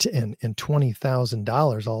and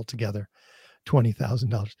 $20,000 altogether,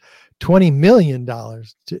 $20 million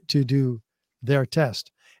to do their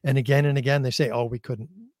test. And again, they say, oh, we couldn't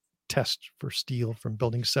test for steel from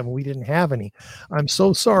building 7. We didn't have any. I'm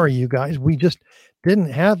so sorry, you guys. We just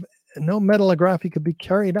didn't have, no metallography could be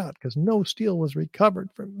carried out because no steel was recovered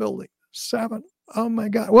from building 7. Oh my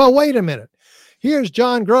God. Well, wait a minute. Here's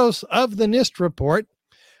John Gross of the NIST report,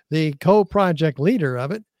 the co-project leader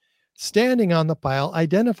of it, standing on the pile,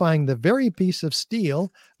 identifying the very piece of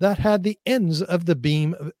steel that had the ends of the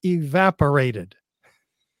beam evaporated.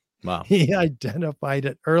 Wow. He identified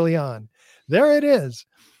it early on. There it is.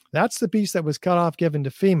 That's the piece that was cut off, given to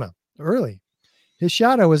FEMA early. His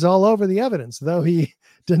shadow is all over the evidence, though he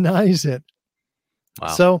denies it. Wow.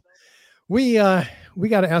 So we got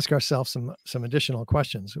to ask ourselves some additional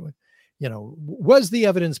questions. Was the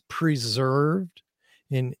evidence preserved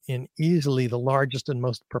in easily the largest and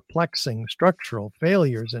most perplexing structural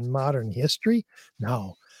failures in modern history?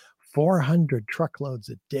 No. 400 truckloads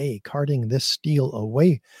a day carting this steel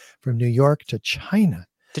away from New York to China.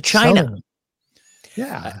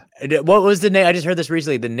 Yeah. What was the name? I just heard this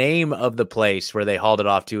recently. The name of the place where they hauled it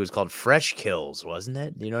off to was called Fresh Kills, wasn't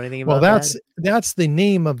it? Do you know anything about that? Well, that's the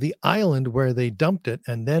name of the island where they dumped it.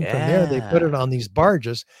 And then from there, they put it on these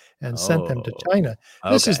barges and sent them to China.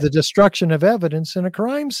 This is the destruction of evidence in a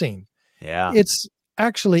crime scene. Yeah. It's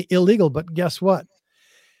actually illegal, but guess what?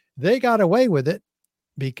 They got away with it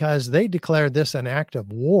because they declared this an act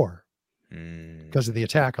of war because of the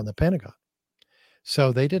attack on the Pentagon.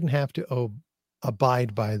 So they didn't have to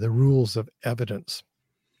abide by the rules of evidence.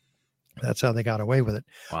 That's how they got away with it.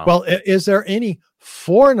 Wow. Well, is there any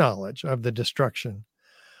foreknowledge of the destruction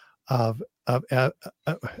of the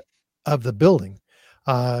building?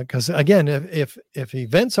 Because again, if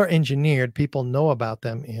events are engineered, people know about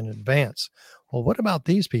them in advance. Well, what about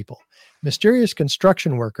these people? Mysterious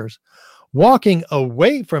construction workers walking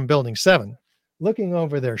away from building 7, looking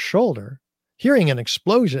over their shoulder, hearing an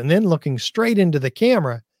explosion, and then looking straight into the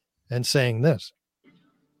camera and saying this.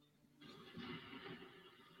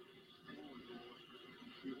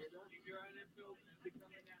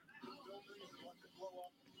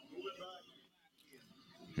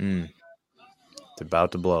 It's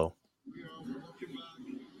about to blow.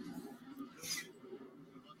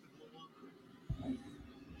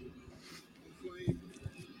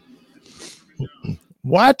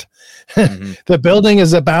 What? The building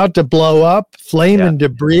is about to blow up, flame and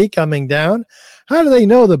debris coming down. How do they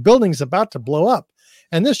know the building's about to blow up?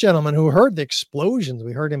 And this gentleman who heard the explosions,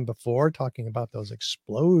 we heard him before talking about those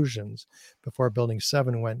explosions before building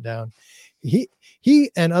 7 went down. He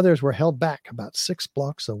and others were held back about 6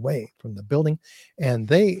 blocks away from the building, and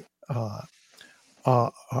he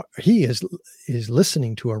is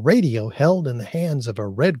listening to a radio held in the hands of a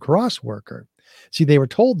Red Cross worker. See, they were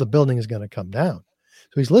told the building is going to come down.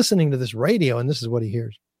 So he's listening to this radio, and this is what he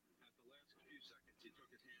hears.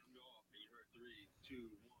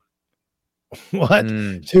 What?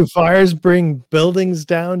 Do fires bring buildings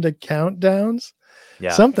down to countdowns?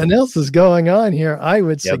 Yeah. Something else is going on here, I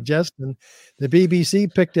would suggest. And the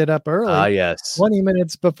BBC picked it up early. Yes. 20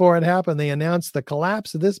 minutes before it happened, they announced the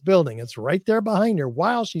collapse of this building. It's right there behind her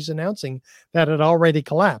while she's announcing that it already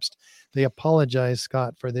collapsed. They apologized,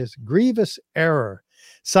 Scott, for this grievous error,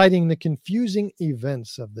 citing the confusing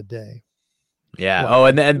events of the day. Yeah.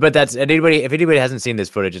 Well, but if anybody hasn't seen this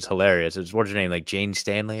footage, it's hilarious. It's what's her name, like Jane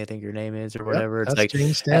Stanley, I think your name is, or whatever. It's like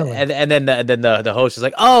Jane Stanley. And then the host is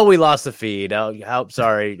like, "Oh, we lost the feed. Oh,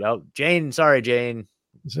 sorry. Oh, Jane. Sorry, Jane.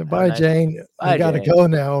 So bye, Jane. We got to go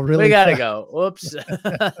now. Really, we got to go. Whoops."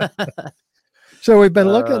 So we've been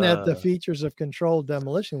looking at the features of controlled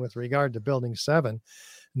demolition with regard to Building 7.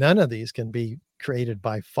 None of these can be created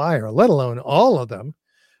by fire, let alone all of them.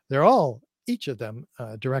 They're all, each of them,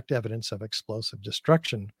 direct evidence of explosive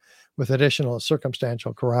destruction. With additional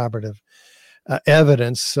circumstantial corroborative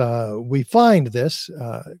evidence, we find this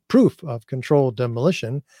proof of controlled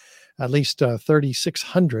demolition. At least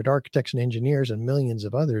 3,600 architects and engineers and millions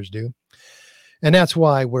of others do. And that's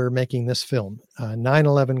why we're making this film,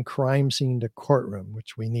 9/11 Crime Scene to Courtroom,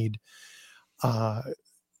 which we need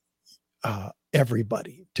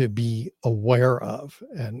everybody to be aware of,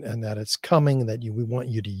 and that it's coming, that we want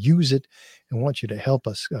you to use it and want you to help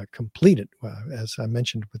us complete it. As I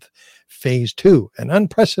mentioned with Phase 2, an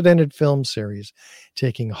unprecedented film series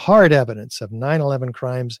taking hard evidence of 9/11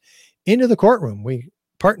 crimes into the courtroom. We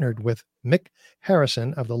partnered with Mick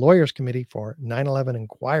Harrison of the Lawyers Committee for 9/11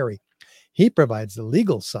 Inquiry. He provides the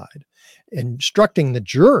legal side, instructing the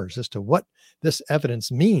jurors as to what this evidence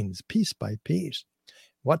means piece by piece,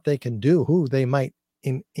 what they can do, who they might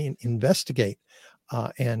investigate,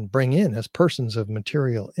 and bring in as persons of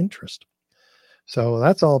material interest. So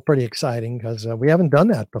that's all pretty exciting because we haven't done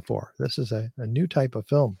that before. This is a new type of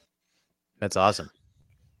film. That's awesome.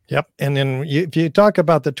 Yep. And then if you talk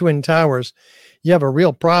about the Twin Towers, you have a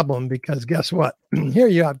real problem because guess what? Here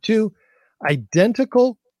you have two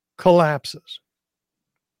identical collapses.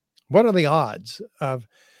 What are the odds of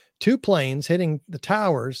two planes hitting the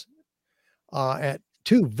towers at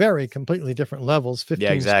two very completely different levels,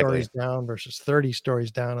 15 stories down versus 30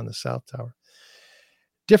 stories down on the South Tower?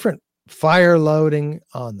 Different fire loading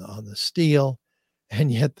on the steel,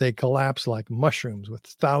 and yet they collapse like mushrooms with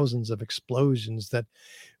thousands of explosions that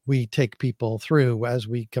we take people through as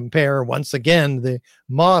we compare once again the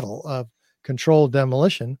model of controlled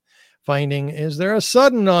demolition, finding, is there a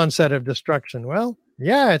sudden onset of destruction? Well,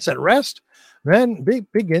 yeah, it's at rest, then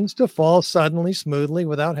begins to fall suddenly, smoothly,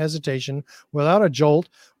 without hesitation, without a jolt,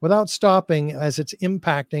 without stopping as it's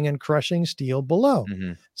impacting and crushing steel below.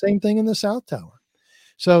 Mm-hmm. Same thing in the South Tower.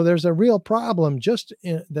 So there's a real problem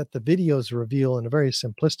that the videos reveal in a very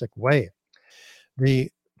simplistic way.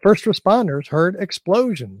 The first responders heard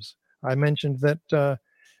explosions. I mentioned that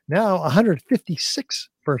now 156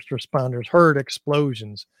 first responders heard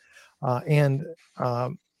explosions. And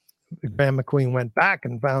Graham McQueen went back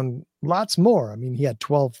and found lots more. I mean, he had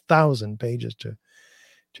 12,000 pages to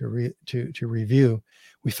review.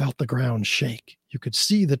 We felt the ground shake. You could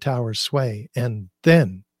see the towers sway, and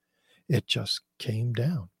then it just came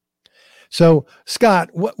down. So, Scott,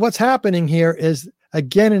 what's happening here is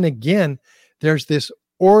again and again, there's this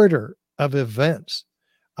order of events.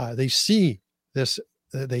 They see this,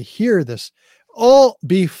 they hear this all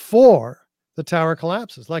before the tower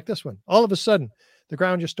collapses, like this one. All of a sudden, the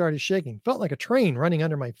ground just started shaking. Felt like a train running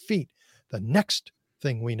under my feet. The next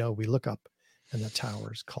thing we know, we look up and the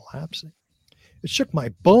tower's collapsing. It shook my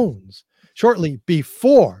bones. Shortly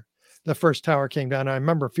before the first tower came down, I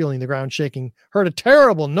remember feeling the ground shaking, heard a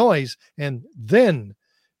terrible noise, and then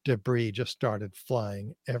debris just started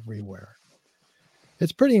flying everywhere.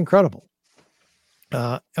 It's pretty incredible.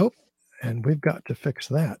 And we've got to fix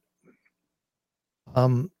that.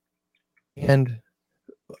 And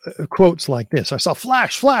quotes like this: I saw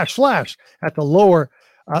flash, flash, flash at the lower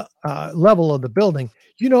level of the building.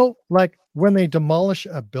 You know, like when they demolish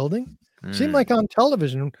a building, seemed like on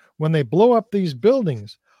television, when they blow up these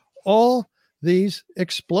buildings, all these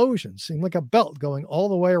explosions seem like a belt going all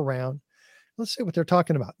the way around. Let's see what they're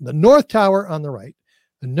talking about. The North Tower on the right,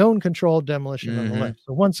 the known controlled demolition on the left.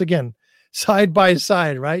 So once again, side by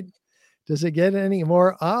side, right? Does it get any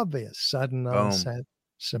more obvious? Sudden onset,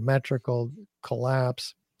 symmetrical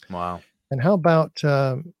collapse. Wow. And how about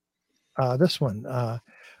this one?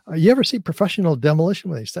 You ever see professional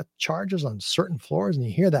demolition where they set charges on certain floors and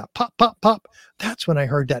you hear that pop, pop, pop? That's when I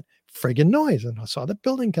heard that friggin' noise and I saw the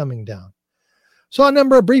building coming down. Saw a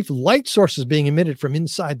number of brief light sources being emitted from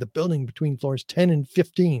inside the building between floors 10 and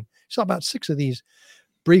 15. Saw about 6 of these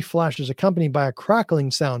brief flashes accompanied by a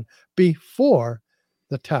crackling sound before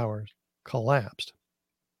the towers collapsed.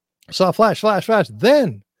 Saw a flash, flash, flash.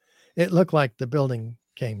 Then it looked like the building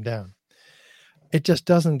came down. It just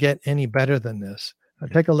doesn't get any better than this. Now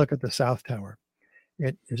take a look at the South Tower.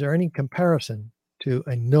 Is there any comparison to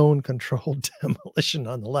a known controlled demolition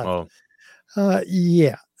on the left?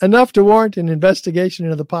 Yeah, enough to warrant an investigation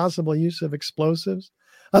into the possible use of explosives.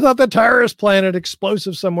 I thought the terrorists planted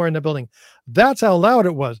explosives somewhere in the building. That's how loud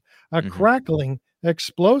it was. A crackling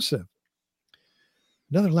explosive.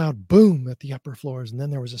 Another loud boom at the upper floors. And then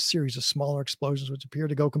there was a series of smaller explosions which appeared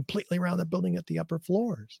to go completely around the building at the upper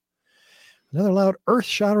floors. Another loud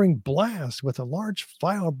earth-shattering blast with a large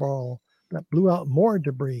fireball that blew out more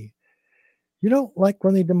debris. You know, like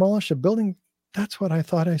when they demolish a building, that's what I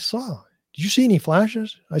thought I saw. Did you see any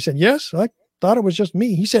flashes? I said, yes, I thought it was just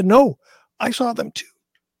me. He said, no, I saw them too.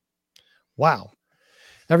 Wow.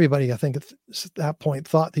 Everybody, I think at that point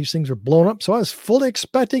thought these things were blown up. So I was fully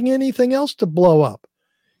expecting anything else to blow up.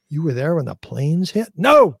 You were there when the planes hit?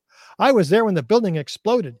 No, I was there when the building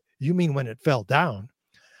exploded. You mean when it fell down?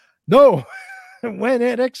 No, when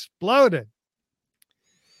it exploded.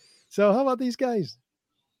 So how about these guys?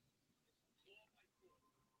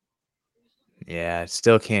 Yeah, I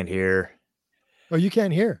still can't hear. Oh, you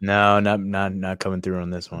can't hear? No, not coming through on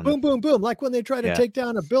this one. Boom, boom, boom. Like when they try to take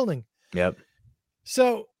down a building. Yep.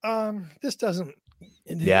 So this doesn't.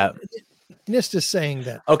 Yeah. This is saying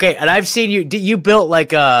that. Okay, and I've seen you built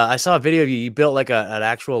like I saw a video of you. You built like an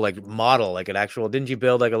actual like model, like an actual. Didn't you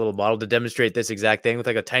build like a little model to demonstrate this exact thing with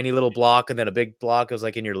like a tiny little block and then a big block? It was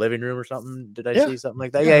like in your living room or something. Did I see something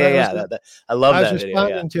like that? Yeah. I love that video. I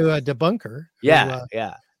was responding to a debunker.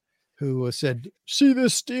 who said, "See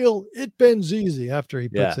this steel? It bends easy," after he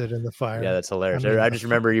puts Yeah. it in the fire. Yeah, that's hilarious. mean, I the just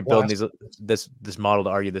remember you building blast- this model to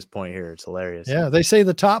argue this point here. It's hilarious. Yeah, they say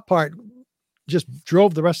the top part just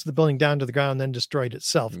drove the rest of the building down to the ground, then destroyed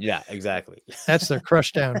itself. Yeah, exactly. That's their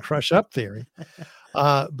crush down, crush up theory.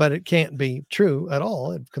 But it can't be true at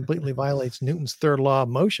all. It completely violates Newton's third law of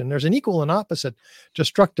motion. There's an equal and opposite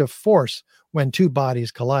destructive force when two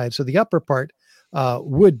bodies collide. So the upper part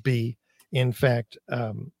would be, in fact,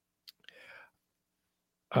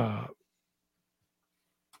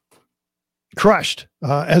 crushed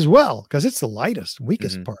as well, because it's the lightest,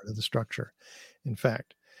 weakest part of the structure, in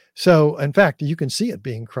fact. So, in fact, you can see it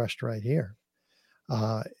being crushed right here.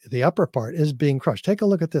 The upper part is being crushed. Take a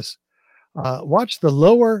look at this. Watch the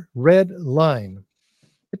lower red line.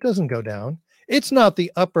 It doesn't go down. It's not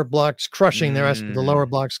the upper blocks crushing the rest of the lower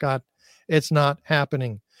blocks, Scott. It's not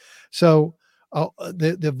happening. So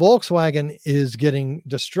the Volkswagen is getting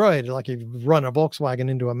destroyed, like if you run a Volkswagen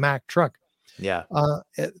into a Mack truck. Yeah.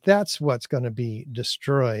 That's what's going to be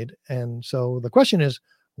destroyed. And so the question is,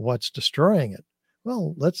 what's destroying it?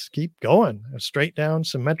 Well, let's keep going. A straight down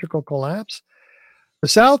symmetrical collapse. The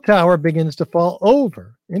south tower begins to fall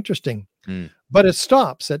over. Interesting. But it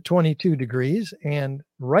stops at 22 degrees and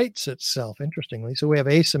rights itself, interestingly. So we have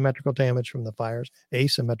asymmetrical damage from the fires,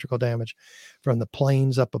 asymmetrical damage from the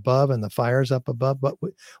planes up above and the fires up above. But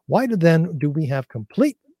why do we have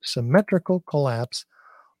complete symmetrical collapse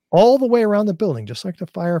all the way around the building, just like the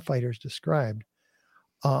firefighters described,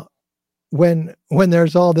 when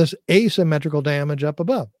there's all this asymmetrical damage up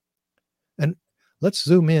above? And let's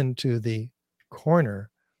zoom into the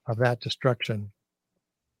corner of that destruction.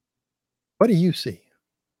 What do you see?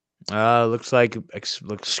 Looks like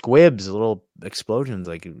squibs, little explosions,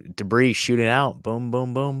 like debris shooting out. Boom,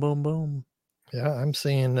 boom, boom, boom, boom. Yeah, I'm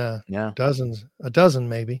seeing a dozen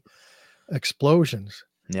maybe explosions.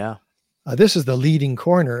 Yeah. This is the leading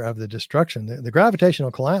corner of the destruction. The gravitational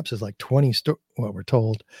collapse is like 20. What we're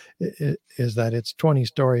told is that it's 20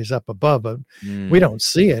 stories up above, but we don't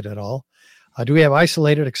see it at all. Do we have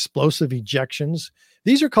isolated explosive ejections?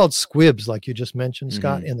 These are called squibs, like you just mentioned,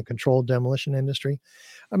 Scott, in the controlled demolition industry.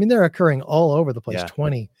 I mean, they're occurring all over the place. Yeah.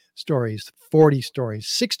 20 stories, 40 stories,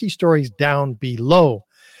 60 stories down below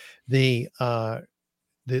the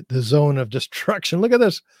zone of destruction. Look at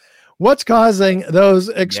this. What's causing those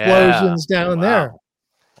explosions down there?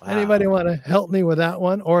 Wow. Anybody want to help me with that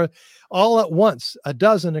one? Or all at once, a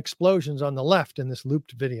dozen explosions on the left in this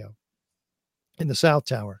looped video in the South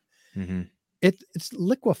Tower. It's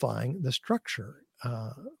liquefying the structure,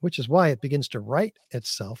 which is why it begins to right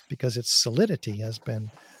itself, because its solidity has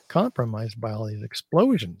been compromised by all these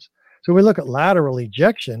explosions. So we look at lateral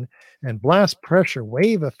ejection and blast pressure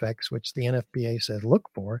wave effects, which the NFPA says look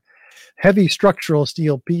for. Heavy structural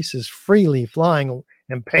steel pieces freely flying,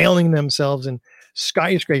 impaling themselves in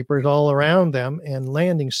skyscrapers all around them and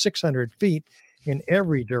landing 600 feet in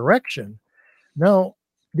every direction. Now,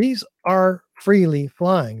 these are freely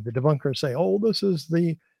flying. The debunkers say, oh, this is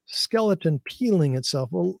the skeleton peeling itself.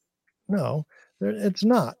 Well, no, it's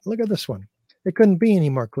not. Look at this one. It couldn't be any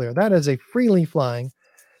more clear. That is a freely flying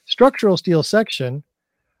structural steel section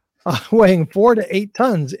weighing 4 to 8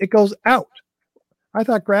 tons. It goes out. I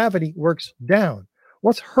thought gravity works down.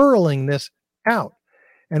 What's hurling this out?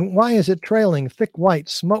 And why is it trailing thick white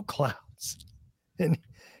smoke clouds? And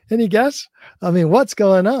any guess? I mean, what's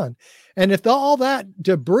going on? And if all that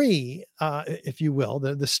debris, if you will,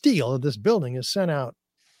 the steel of this building is sent out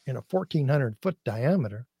in a 1,400-foot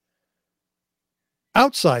diameter,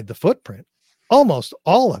 outside the footprint, almost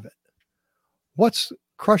all of it, what's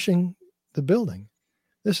crushing the building?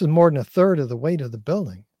 This is more than a third of the weight of the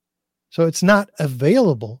building. So it's not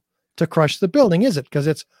available to crush the building, is it? Because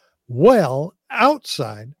it's well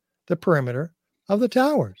outside the perimeter of the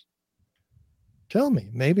towers. Tell me,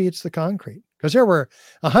 maybe it's the concrete, because there were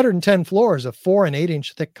 110 floors of 4 and 8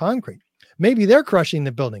 inch thick concrete. Maybe they're crushing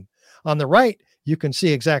the building. On the right, you can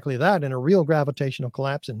see exactly that in a real gravitational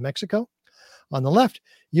collapse in Mexico. On the left,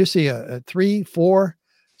 you see a 3-4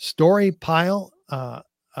 story pile,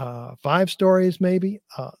 5 stories maybe,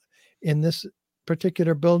 in this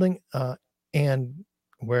particular building. And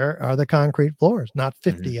where are the concrete floors? Not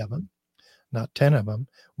 50 of them, not 10 of them.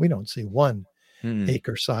 We don't see one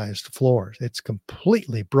acre-sized floors. It's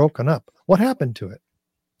completely broken up. What happened to it?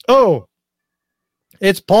 Oh,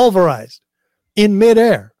 it's pulverized in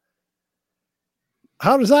midair.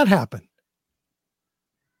 How does that happen?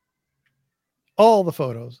 All the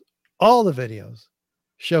photos, all the videos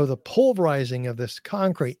show the pulverizing of this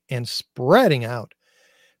concrete and spreading out.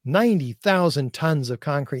 90,000 tons of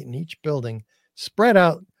concrete in each building, spread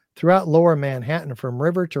out throughout lower Manhattan from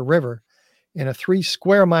river to river in a 3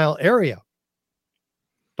 square mile area.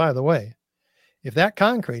 By the way, if that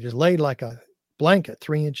concrete is laid like a blanket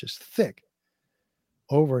 3 inches thick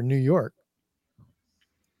over New York,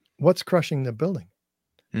 what's crushing the building?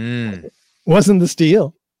 Wasn't the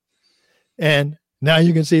steel. And now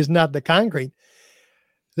you can see it's not the concrete.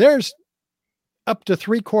 There's up to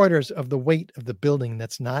 3/4 of the weight of the building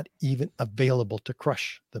that's not even available to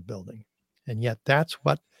crush the building. And yet that's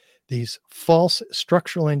what these false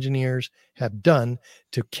structural engineers have done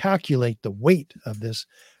to calculate the weight of this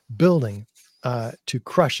building to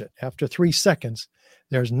crush it. After 3 seconds,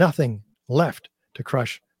 there's nothing left to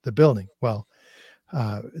crush the building. Well,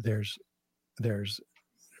 there's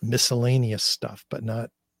miscellaneous stuff, but not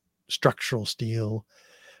structural steel.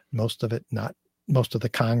 Most of it, not most of the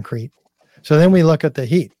concrete. So then we look at the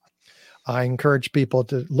heat. I encourage people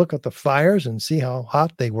to look at the fires and see how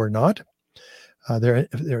hot they were not.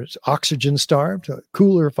 There's oxygen starved,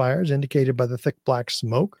 cooler fires indicated by the thick black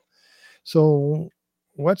smoke. So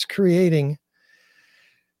what's creating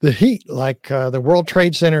the heat? Like the World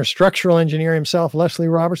Trade Center structural engineer himself, Leslie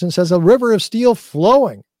Robertson, says, a river of steel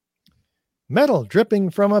flowing, metal dripping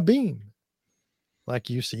from a beam, like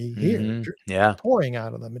you see here, pouring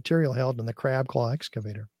out of the material held in the crab claw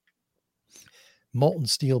excavator. Molten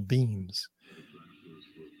steel beams.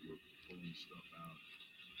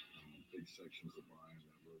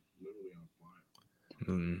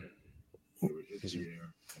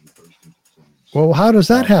 Well, how does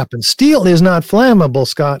that happen? Steel is not flammable,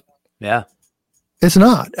 Scott. Yeah. It's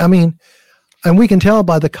not. I mean, and we can tell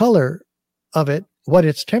by the color of it what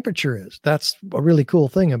its temperature is. That's a really cool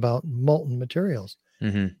thing about molten materials.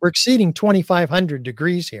 We're exceeding 2,500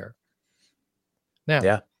 degrees here. Now,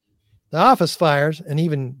 the office fires and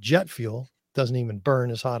even jet fuel doesn't even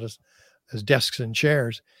burn as hot as desks and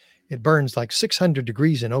chairs. It burns like 600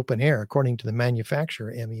 degrees in open air, according to the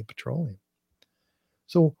manufacturer, ME Petroleum.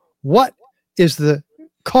 So what is the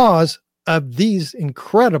cause of these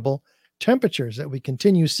incredible temperatures that we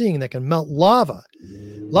continue seeing that can melt melt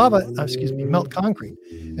concrete?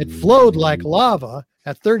 It flowed like lava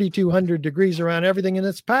at 3,200 degrees around everything in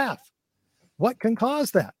its path. What can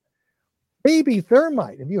cause that? Maybe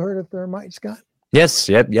thermite. Have you heard of thermite, Scott? Yes.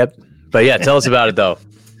 Yep. But yeah, tell us about it though.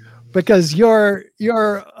 Because your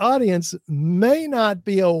audience may not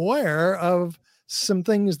be aware of some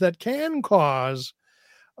things that can cause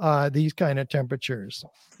these kind of temperatures.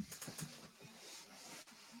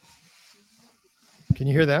 Can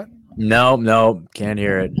you hear that? No, can't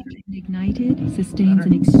hear it. Ignited sustains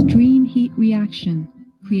an extreme heat reaction,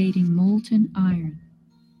 creating molten iron.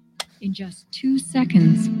 In just 2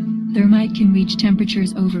 seconds, thermite can reach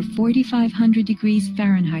temperatures over 4,500 degrees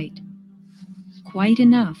Fahrenheit, quite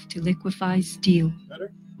enough to liquefy steel.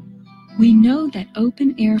 We know that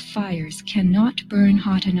open-air fires cannot burn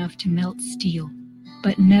hot enough to melt steel,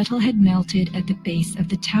 but metal had melted at the base of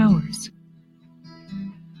the towers.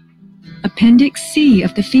 Appendix C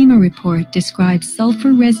of the FEMA report describes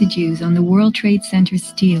sulfur residues on the World Trade Center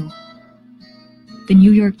steel. The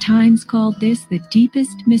New York Times called this the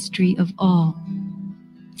deepest mystery of all.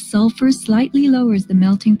 Sulfur slightly lowers the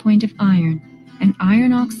melting point of iron, and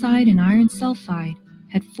iron oxide and iron sulfide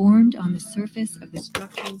had formed on the surface of the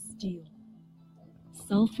structural steel.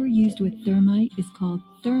 Sulfur used with thermite is called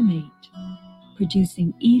thermate,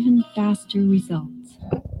 producing even faster results.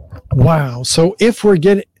 Wow. So if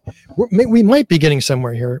we might be getting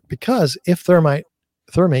somewhere here, because if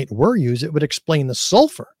thermate were used, it would explain the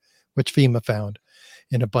sulfur, which FEMA found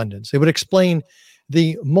in abundance. It would explain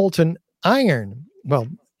the molten iron. Well,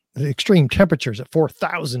 the extreme temperatures at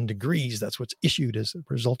 4,000 degrees, that's what's issued as a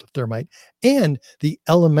result of thermite, and the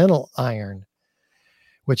elemental iron,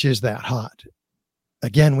 which is that hot.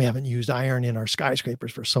 Again, we haven't used iron in our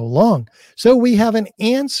skyscrapers for so long. So we have an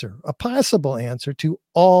answer, a possible answer to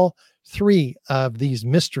all three of these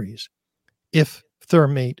mysteries if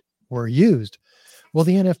thermate were used. Well,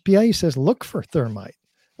 the NFPA says look for thermite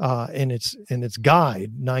in its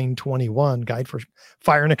guide 921, Guide for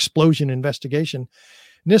Fire and Explosion Investigation.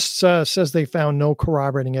 NIST says they found no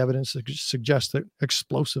corroborating evidence to suggest that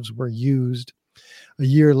explosives were used. A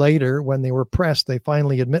year later, when they were pressed, they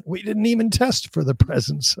finally admit we didn't even test for the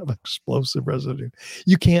presence of explosive residue.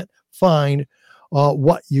 You can't find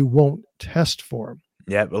what you won't test for.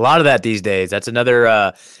 Yeah, a lot of that these days. That's another,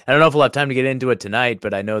 I don't know if we'll have time to get into it tonight,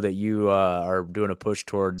 but I know that you are doing a push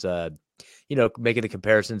towards, making the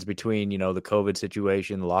comparisons between, the COVID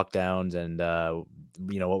situation, the lockdowns, and,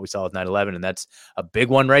 what we saw with 9/11. And that's a big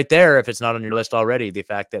one right there. If it's not on your list already, the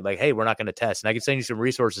fact that hey, we're not going to test. And I can send you some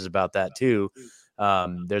resources about that too.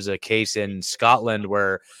 There's a case in Scotland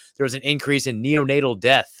where there was an increase in neonatal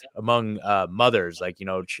death among mothers, like,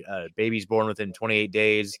 babies born within 28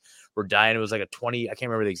 days were dying. It was like I can't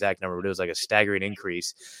remember the exact number, but it was like a staggering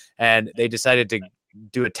increase. And they decided to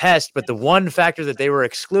do a test, but the one factor that they were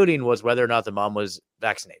excluding was whether or not the mom was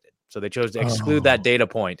vaccinated. So they chose to exclude that data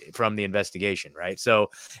point from the investigation, right? So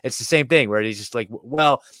it's the same thing where he's just like,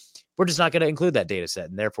 well, we're just not going to include that data set.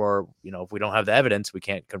 And therefore, if we don't have the evidence, we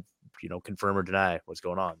can't confirm or deny what's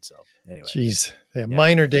going on. So anyway. Jeez,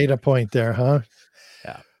 minor data point there, huh?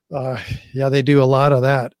 Yeah. They do a lot of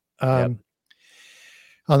that.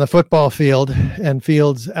 On the football field and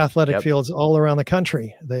athletic fields all around the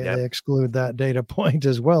country, they exclude that data point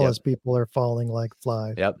as well as people are falling like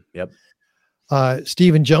flies. Yep.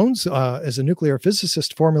 Stephen Jones is a nuclear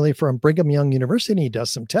physicist formerly from Brigham Young University. He does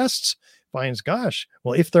some tests, finds,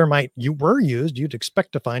 if thermite were used, you'd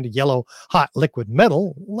expect to find a yellow hot liquid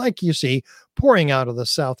metal like you see pouring out of the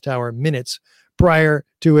South Tower minutes prior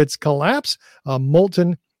to its collapse.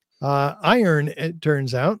 Molten iron, it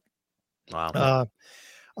turns out. Wow.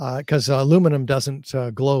 Because aluminum doesn't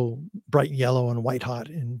glow bright yellow and white hot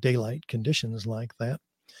in daylight conditions like that.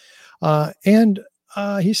 And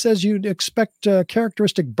he says you'd expect a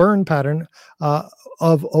characteristic burn pattern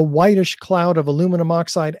of a whitish cloud of aluminum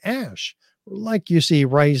oxide ash, like you see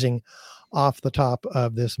rising off the top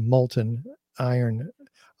of this molten iron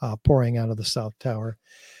pouring out of the South Tower.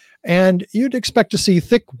 And you'd expect to see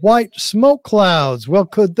thick white smoke clouds. Well,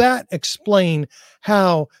 could that explain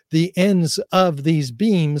how the ends of these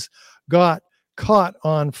beams got caught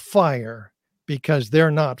on fire? Because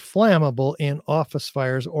they're not flammable in office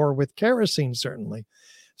fires or with kerosene, certainly.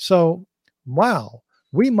 So, wow,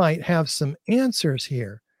 we might have some answers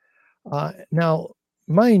here. Now,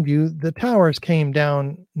 mind you, the towers came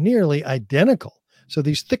down nearly identical. So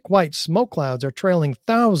these thick white smoke clouds are trailing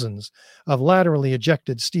thousands of laterally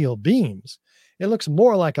ejected steel beams. It looks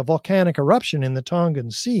more like a volcanic eruption in the Tongan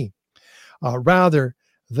Sea rather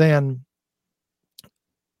than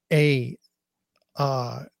a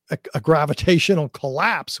gravitational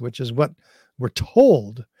collapse, which is what we're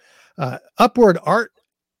told. Outward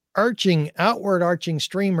arching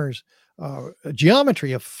streamers,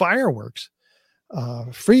 geometry of fireworks,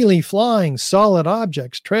 freely flying solid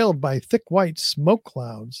objects trailed by thick white smoke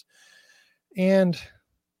clouds. And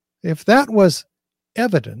if that was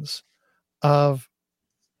evidence of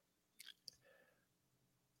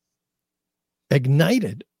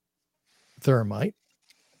ignited thermite,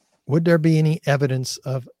 would there be any evidence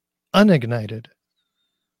of unignited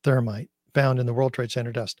thermite found in the World Trade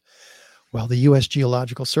Center dust? Well, the U.S.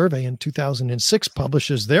 Geological Survey in 2006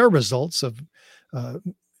 publishes their results of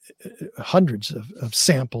hundreds of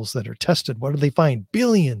samples that are tested. What do they find?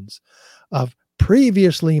 Billions of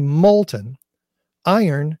previously molten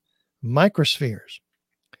iron microspheres.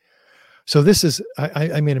 So this is,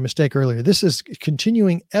 I made a mistake earlier. This is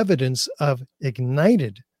continuing evidence of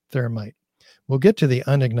ignited thermite. We'll get to the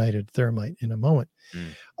unignited thermite in a moment.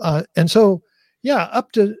 And so,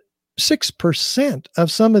 up to 6%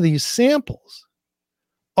 of some of these samples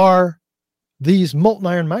are these molten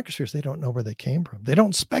iron microspheres. They don't know where they came from. They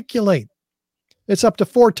don't speculate. It's up to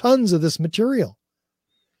 4 tons of this material.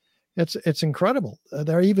 It's incredible.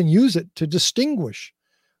 They even use it to distinguish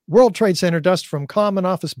World Trade Center dust from common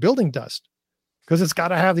office building dust, because it's got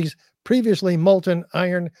to have these previously molten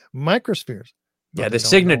iron microspheres. Yeah, the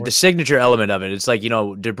signature element of it. It's like,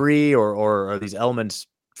 debris or these elements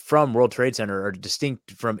from World Trade Center are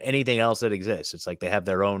distinct from anything else that exists. It's like they have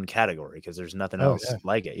their own category because there's nothing else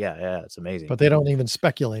like it. Yeah, it's amazing. But they don't even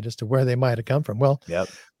speculate as to where they might have come from. Well,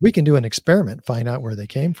 we can do an experiment, find out where they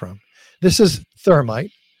came from. This is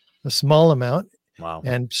thermite, a small amount. Wow.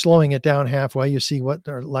 And slowing it down halfway, you see what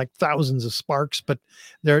are like thousands of sparks, but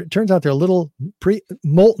it turns out they're little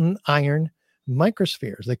molten iron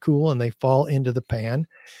microspheres. They cool and they fall into the pan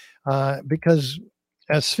because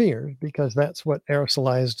that's what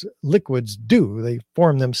aerosolized liquids do. They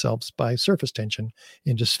form themselves by surface tension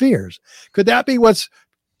into spheres. Could that be what's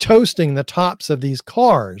toasting the tops of these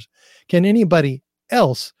cars? Can anybody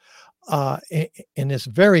else in this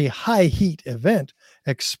very high heat event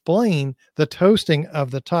explain the toasting of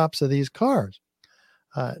the tops of these cars?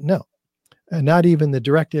 No, and not even the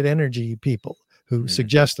directed energy people who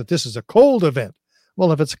suggest that this is a cold event.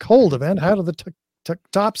 Well, if it's a cold event, how do the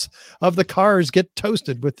tops of the cars get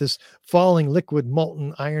toasted with this falling liquid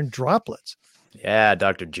molten iron droplets? Yeah,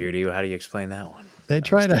 Dr. Judy, how do you explain that one? They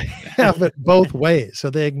try to have it both ways. So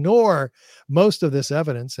they ignore most of this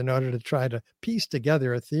evidence in order to try to piece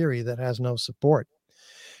together a theory that has no support.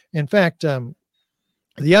 In fact,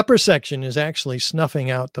 the upper section is actually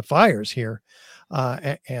snuffing out the fires here.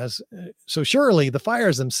 So surely the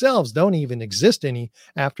fires themselves don't even exist any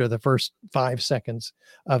after the first 5 seconds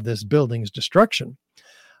of this building's destruction.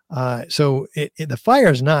 So the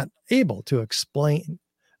fire is not able to explain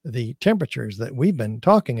the temperatures that we've been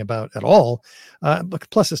talking about at all.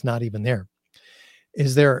 Plus, it's not even there.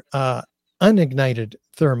 Is there unignited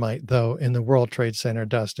thermite, though, in the World Trade Center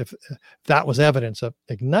dust? If that was evidence of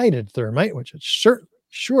ignited thermite, which it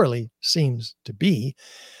surely seems to be,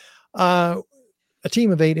 a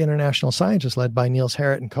team of 8 international scientists led by Niels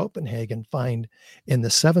Harrit in Copenhagen find in the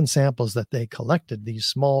 7 samples that they collected these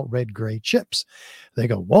small red-gray chips. They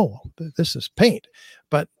go, whoa, this is paint.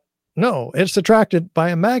 But no, it's attracted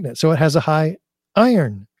by a magnet, so it has a high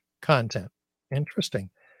iron content. Interesting.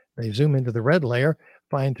 They zoom into the red layer,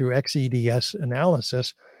 find through XEDS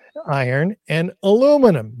analysis iron and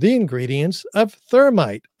aluminum, the ingredients of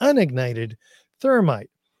thermite, unignited thermite.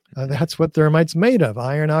 That's what thermite's made of,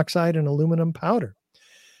 iron oxide and aluminum powder.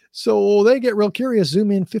 So they get real curious,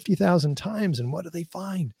 zoom in 50,000 times, and what do they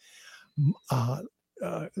find?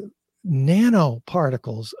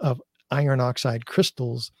 Nanoparticles of iron oxide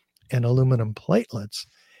crystals and aluminum platelets.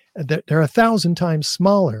 They're 1,000 times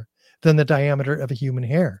smaller than the diameter of a human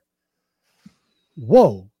hair.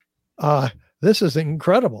 Whoa, this is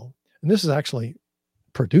incredible. And this is actually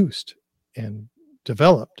produced and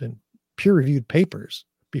developed in peer-reviewed papers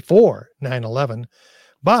before 9/11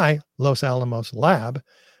 by Los Alamos Lab.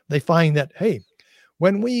 They find that, hey,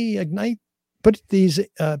 when we put these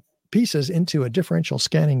pieces into a differential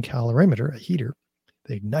scanning calorimeter, a heater,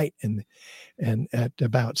 they ignite and at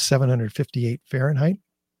about 758 Fahrenheit.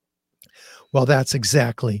 Well, that's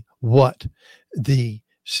exactly what the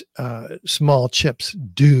small chips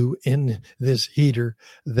do in this heater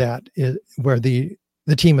that is where the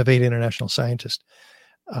team of 8 international scientists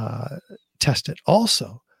tested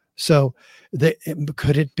also. So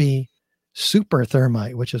could it be super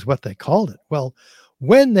thermite, which is what they called it? Well,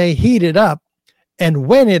 when they heat it up and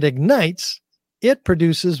when it ignites, it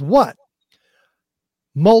produces what?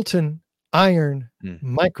 Molten iron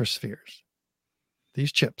microspheres.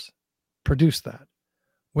 These chips produce that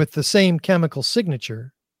with the same chemical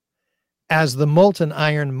signature as the molten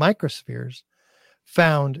iron microspheres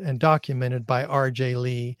found and documented by R.J.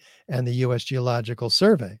 Lee and the U.S. Geological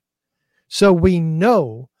Survey. So we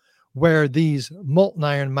know where these molten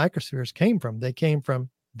iron microspheres came from. They came from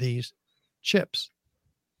these chips.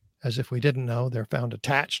 As if we didn't know, they're found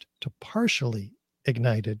attached to partially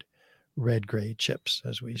ignited red-gray chips,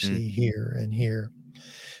 as we see here and here.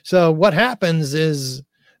 So what happens is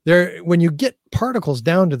when you get particles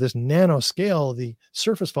down to this nanoscale, the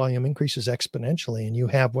surface volume increases exponentially, and you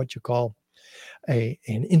have what you call an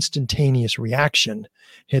instantaneous reaction.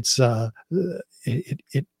 It's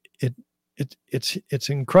it's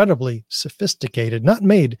incredibly sophisticated, not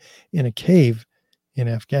made in a cave in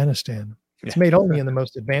Afghanistan. It's made only in the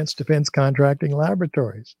most advanced defense contracting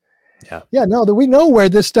laboratories. No, we know where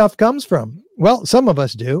this stuff comes from. Well, some of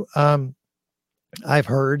us do. I've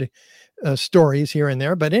heard stories here and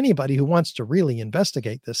there, but anybody who wants to really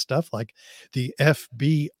investigate this stuff, like the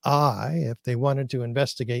FBI, if they wanted to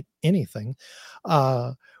investigate anything,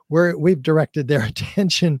 we've directed their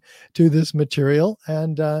attention to this material,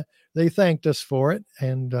 and they thanked us for it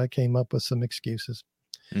and came up with some excuses.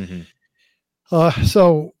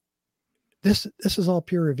 So this is all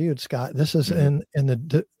peer reviewed, Scott. This is in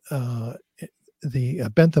the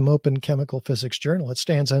Bentham Open Chemical Physics Journal. It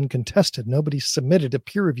stands uncontested. Nobody submitted a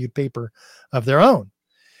peer-reviewed paper of their own.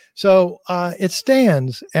 So it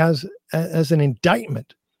stands as an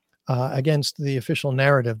indictment against the official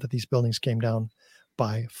narrative that these buildings came down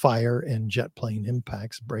by fire and jet plane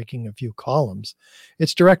impacts, breaking a few columns.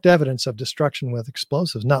 It's direct evidence of destruction with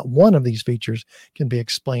explosives. Not one of these features can be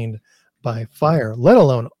explained by fire, let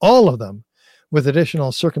alone all of them. With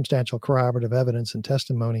additional circumstantial corroborative evidence and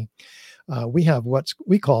testimony, we have what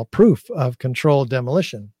we call proof of controlled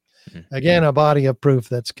demolition. Again, a body of proof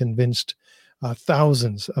that's convinced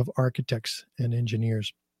thousands of architects and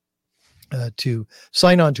engineers to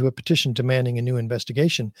sign on to a petition demanding a new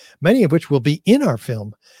investigation, many of which will be in our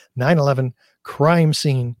film, 9/11 Crime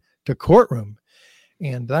Scene to Courtroom.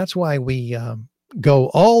 And that's why we go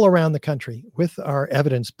all around the country with our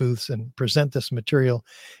evidence booths and present this material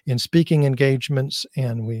in speaking engagements.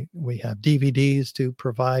 And we have DVDs to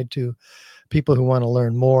provide to people who want to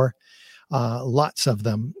learn more. Lots of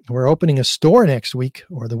them. We're opening a store next week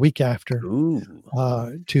or the week after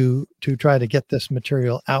to try to get this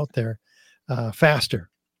material out there faster.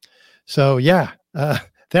 So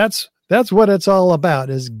that's what it's all about,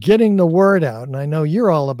 is getting the word out. And I know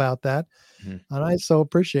you're all about that. And I so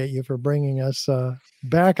appreciate you for bringing us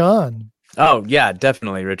back on. Oh yeah,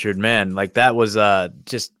 definitely, Richard. Man, like that was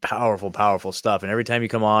just powerful stuff. And every time you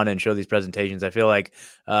come on and show these presentations, I feel like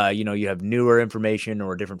you have newer information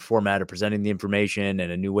or a different format of presenting the information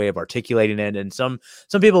and a new way of articulating it. And some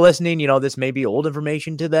people listening, this may be old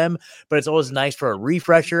information to them, but it's always nice for a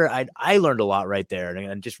refresher. I learned a lot right there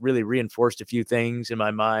and just really reinforced a few things in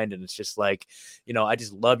my mind. And it's just like, I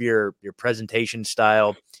just love your presentation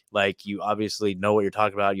style. Like you obviously know what you're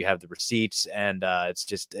talking about. You have the receipts, and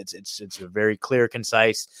it's a very clear,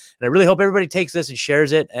 concise. And I really hope everybody takes this and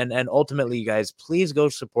shares it. And ultimately, you guys, please go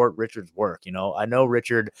support Richard's work. I know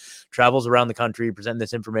Richard travels around the country presenting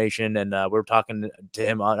this information, and we're talking to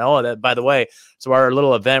him on. Oh, that by the way, so our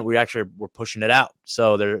little event, we're pushing it out.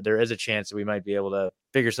 So there is a chance that we might be able to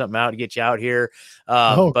figure something out to get you out here.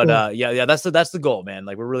 Cool. Yeah, that's the goal, man.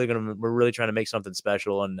 Like we're really trying to make something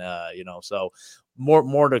special, and so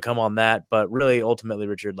more to come on that. But really, ultimately,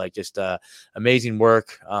 Richard, like just amazing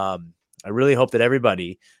work. I really hope that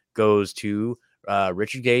everybody goes to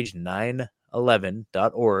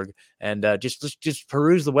richardgage911.org and just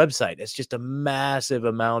peruse the website. It's just a massive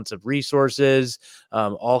amounts of resources,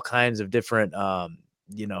 all kinds of different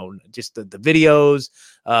just the videos,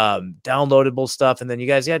 downloadable stuff. And then you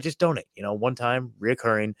guys, just donate, one time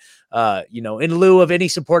reoccurring, in lieu of any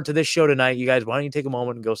support to this show tonight, you guys, why don't you take a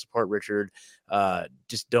moment and go support Richard?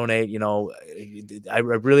 Just donate. I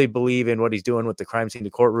really believe in what he's doing with the Crime Scene to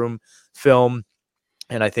Courtroom film.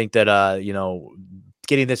 And I think that,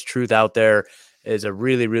 getting this truth out there is a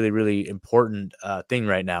really, really, really important thing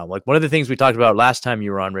right now. Like one of the things we talked about last time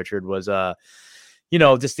you were on, Richard, was,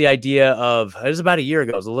 just the idea of, it was about a year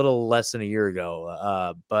ago, it was a little less than a year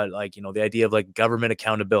ago. But like, the idea of like government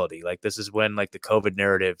accountability, like this is when like the COVID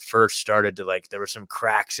narrative first started to there were some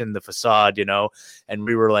cracks in the facade, and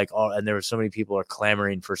we were like, and there were so many people are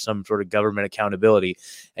clamoring for some sort of government accountability.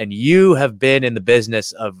 And you have been in the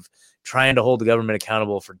business of trying to hold the government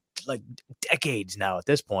accountable for like decades now at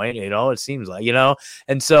this point, it seems like,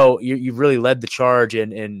 and so you've really led the charge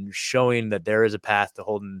in showing that there is a path to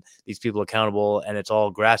holding these people accountable, and it's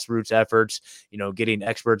all grassroots efforts, getting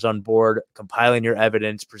experts on board, compiling your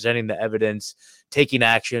evidence, presenting the evidence, taking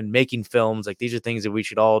action, making films. Like these are things that we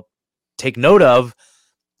should all take note of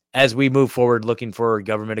as we move forward, looking for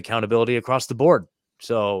government accountability across the board.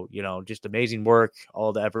 So, just amazing work,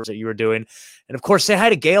 all the efforts that you were doing. And of course, say hi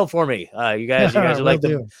to Gail for me. You guys are like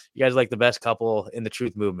you guys are like the best couple in the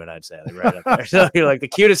truth movement, I'd say, like right up there. So you're like the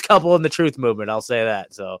cutest couple in the truth movement. I'll say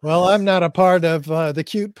that. So, well, I'm not a part of the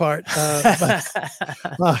cute part. But,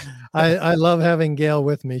 I love having Gail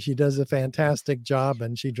with me. She does a fantastic job,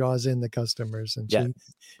 and she draws in the customers, and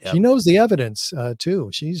she knows the evidence too.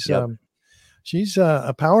 She's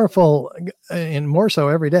a powerful, and more so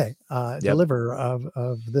every day, deliverer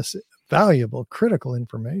of this valuable, critical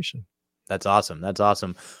information. That's awesome.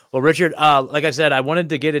 Well, Richard, like I said, I wanted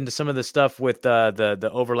to get into some of the stuff with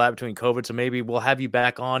the overlap between COVID. So maybe we'll have you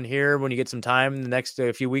back on here when you get some time in the next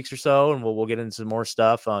few weeks or so, and we'll get into some more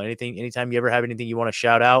stuff. Anytime you ever have anything you want to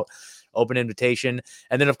shout out, open invitation.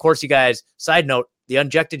 And then, of course, you guys, side note, the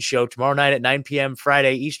Unjected show tomorrow night at 9 p.m.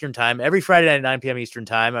 Friday Eastern time. Every Friday night at 9 p.m. Eastern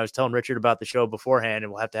time. I was telling Richard about the show beforehand,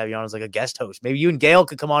 and we'll have to have you on as like a guest host. Maybe you and Gail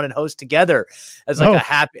could come on and host together as like a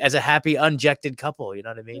happy Unjected couple. You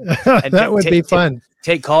know what I mean? And that would be fun.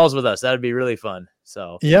 Take calls with us. That would be really fun.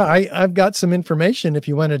 So yeah, I've got some information. If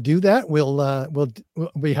you want to do that, we'll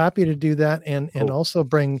be happy to do that, and also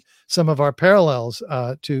bring some of our parallels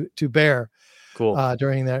to bear. Cool.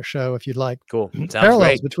 During that show, if you'd like. Cool. Sounds parallels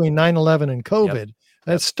great. Between 9/11 and COVID. Yep.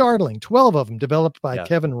 That's startling. 12 of them developed by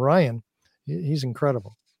Kevin Ryan. He's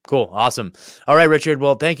incredible. Cool. Awesome. All right, Richard.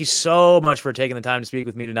 Well, thank you so much for taking the time to speak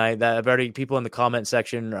with me tonight. I've already people in the comment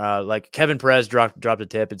section, like Kevin Perez dropped a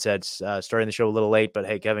tip and said, starting the show a little late, but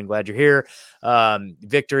hey, Kevin, glad you're here.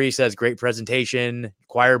 Victory says, great presentation.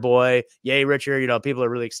 Choir boy. Yay, Richard. People are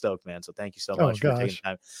really stoked, man. So thank you so much for taking the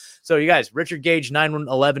time. So you guys,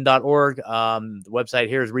 RichardGage911.org. The website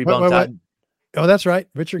here is Rebunked. Oh, that's right.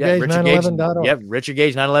 RichardGage911.org. Yep.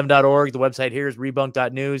 RichardGage911.org. The website here is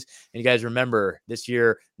Rebunked.news. And you guys remember this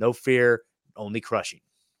year, no fear, only crushing.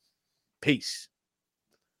 Peace.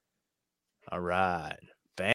 All right.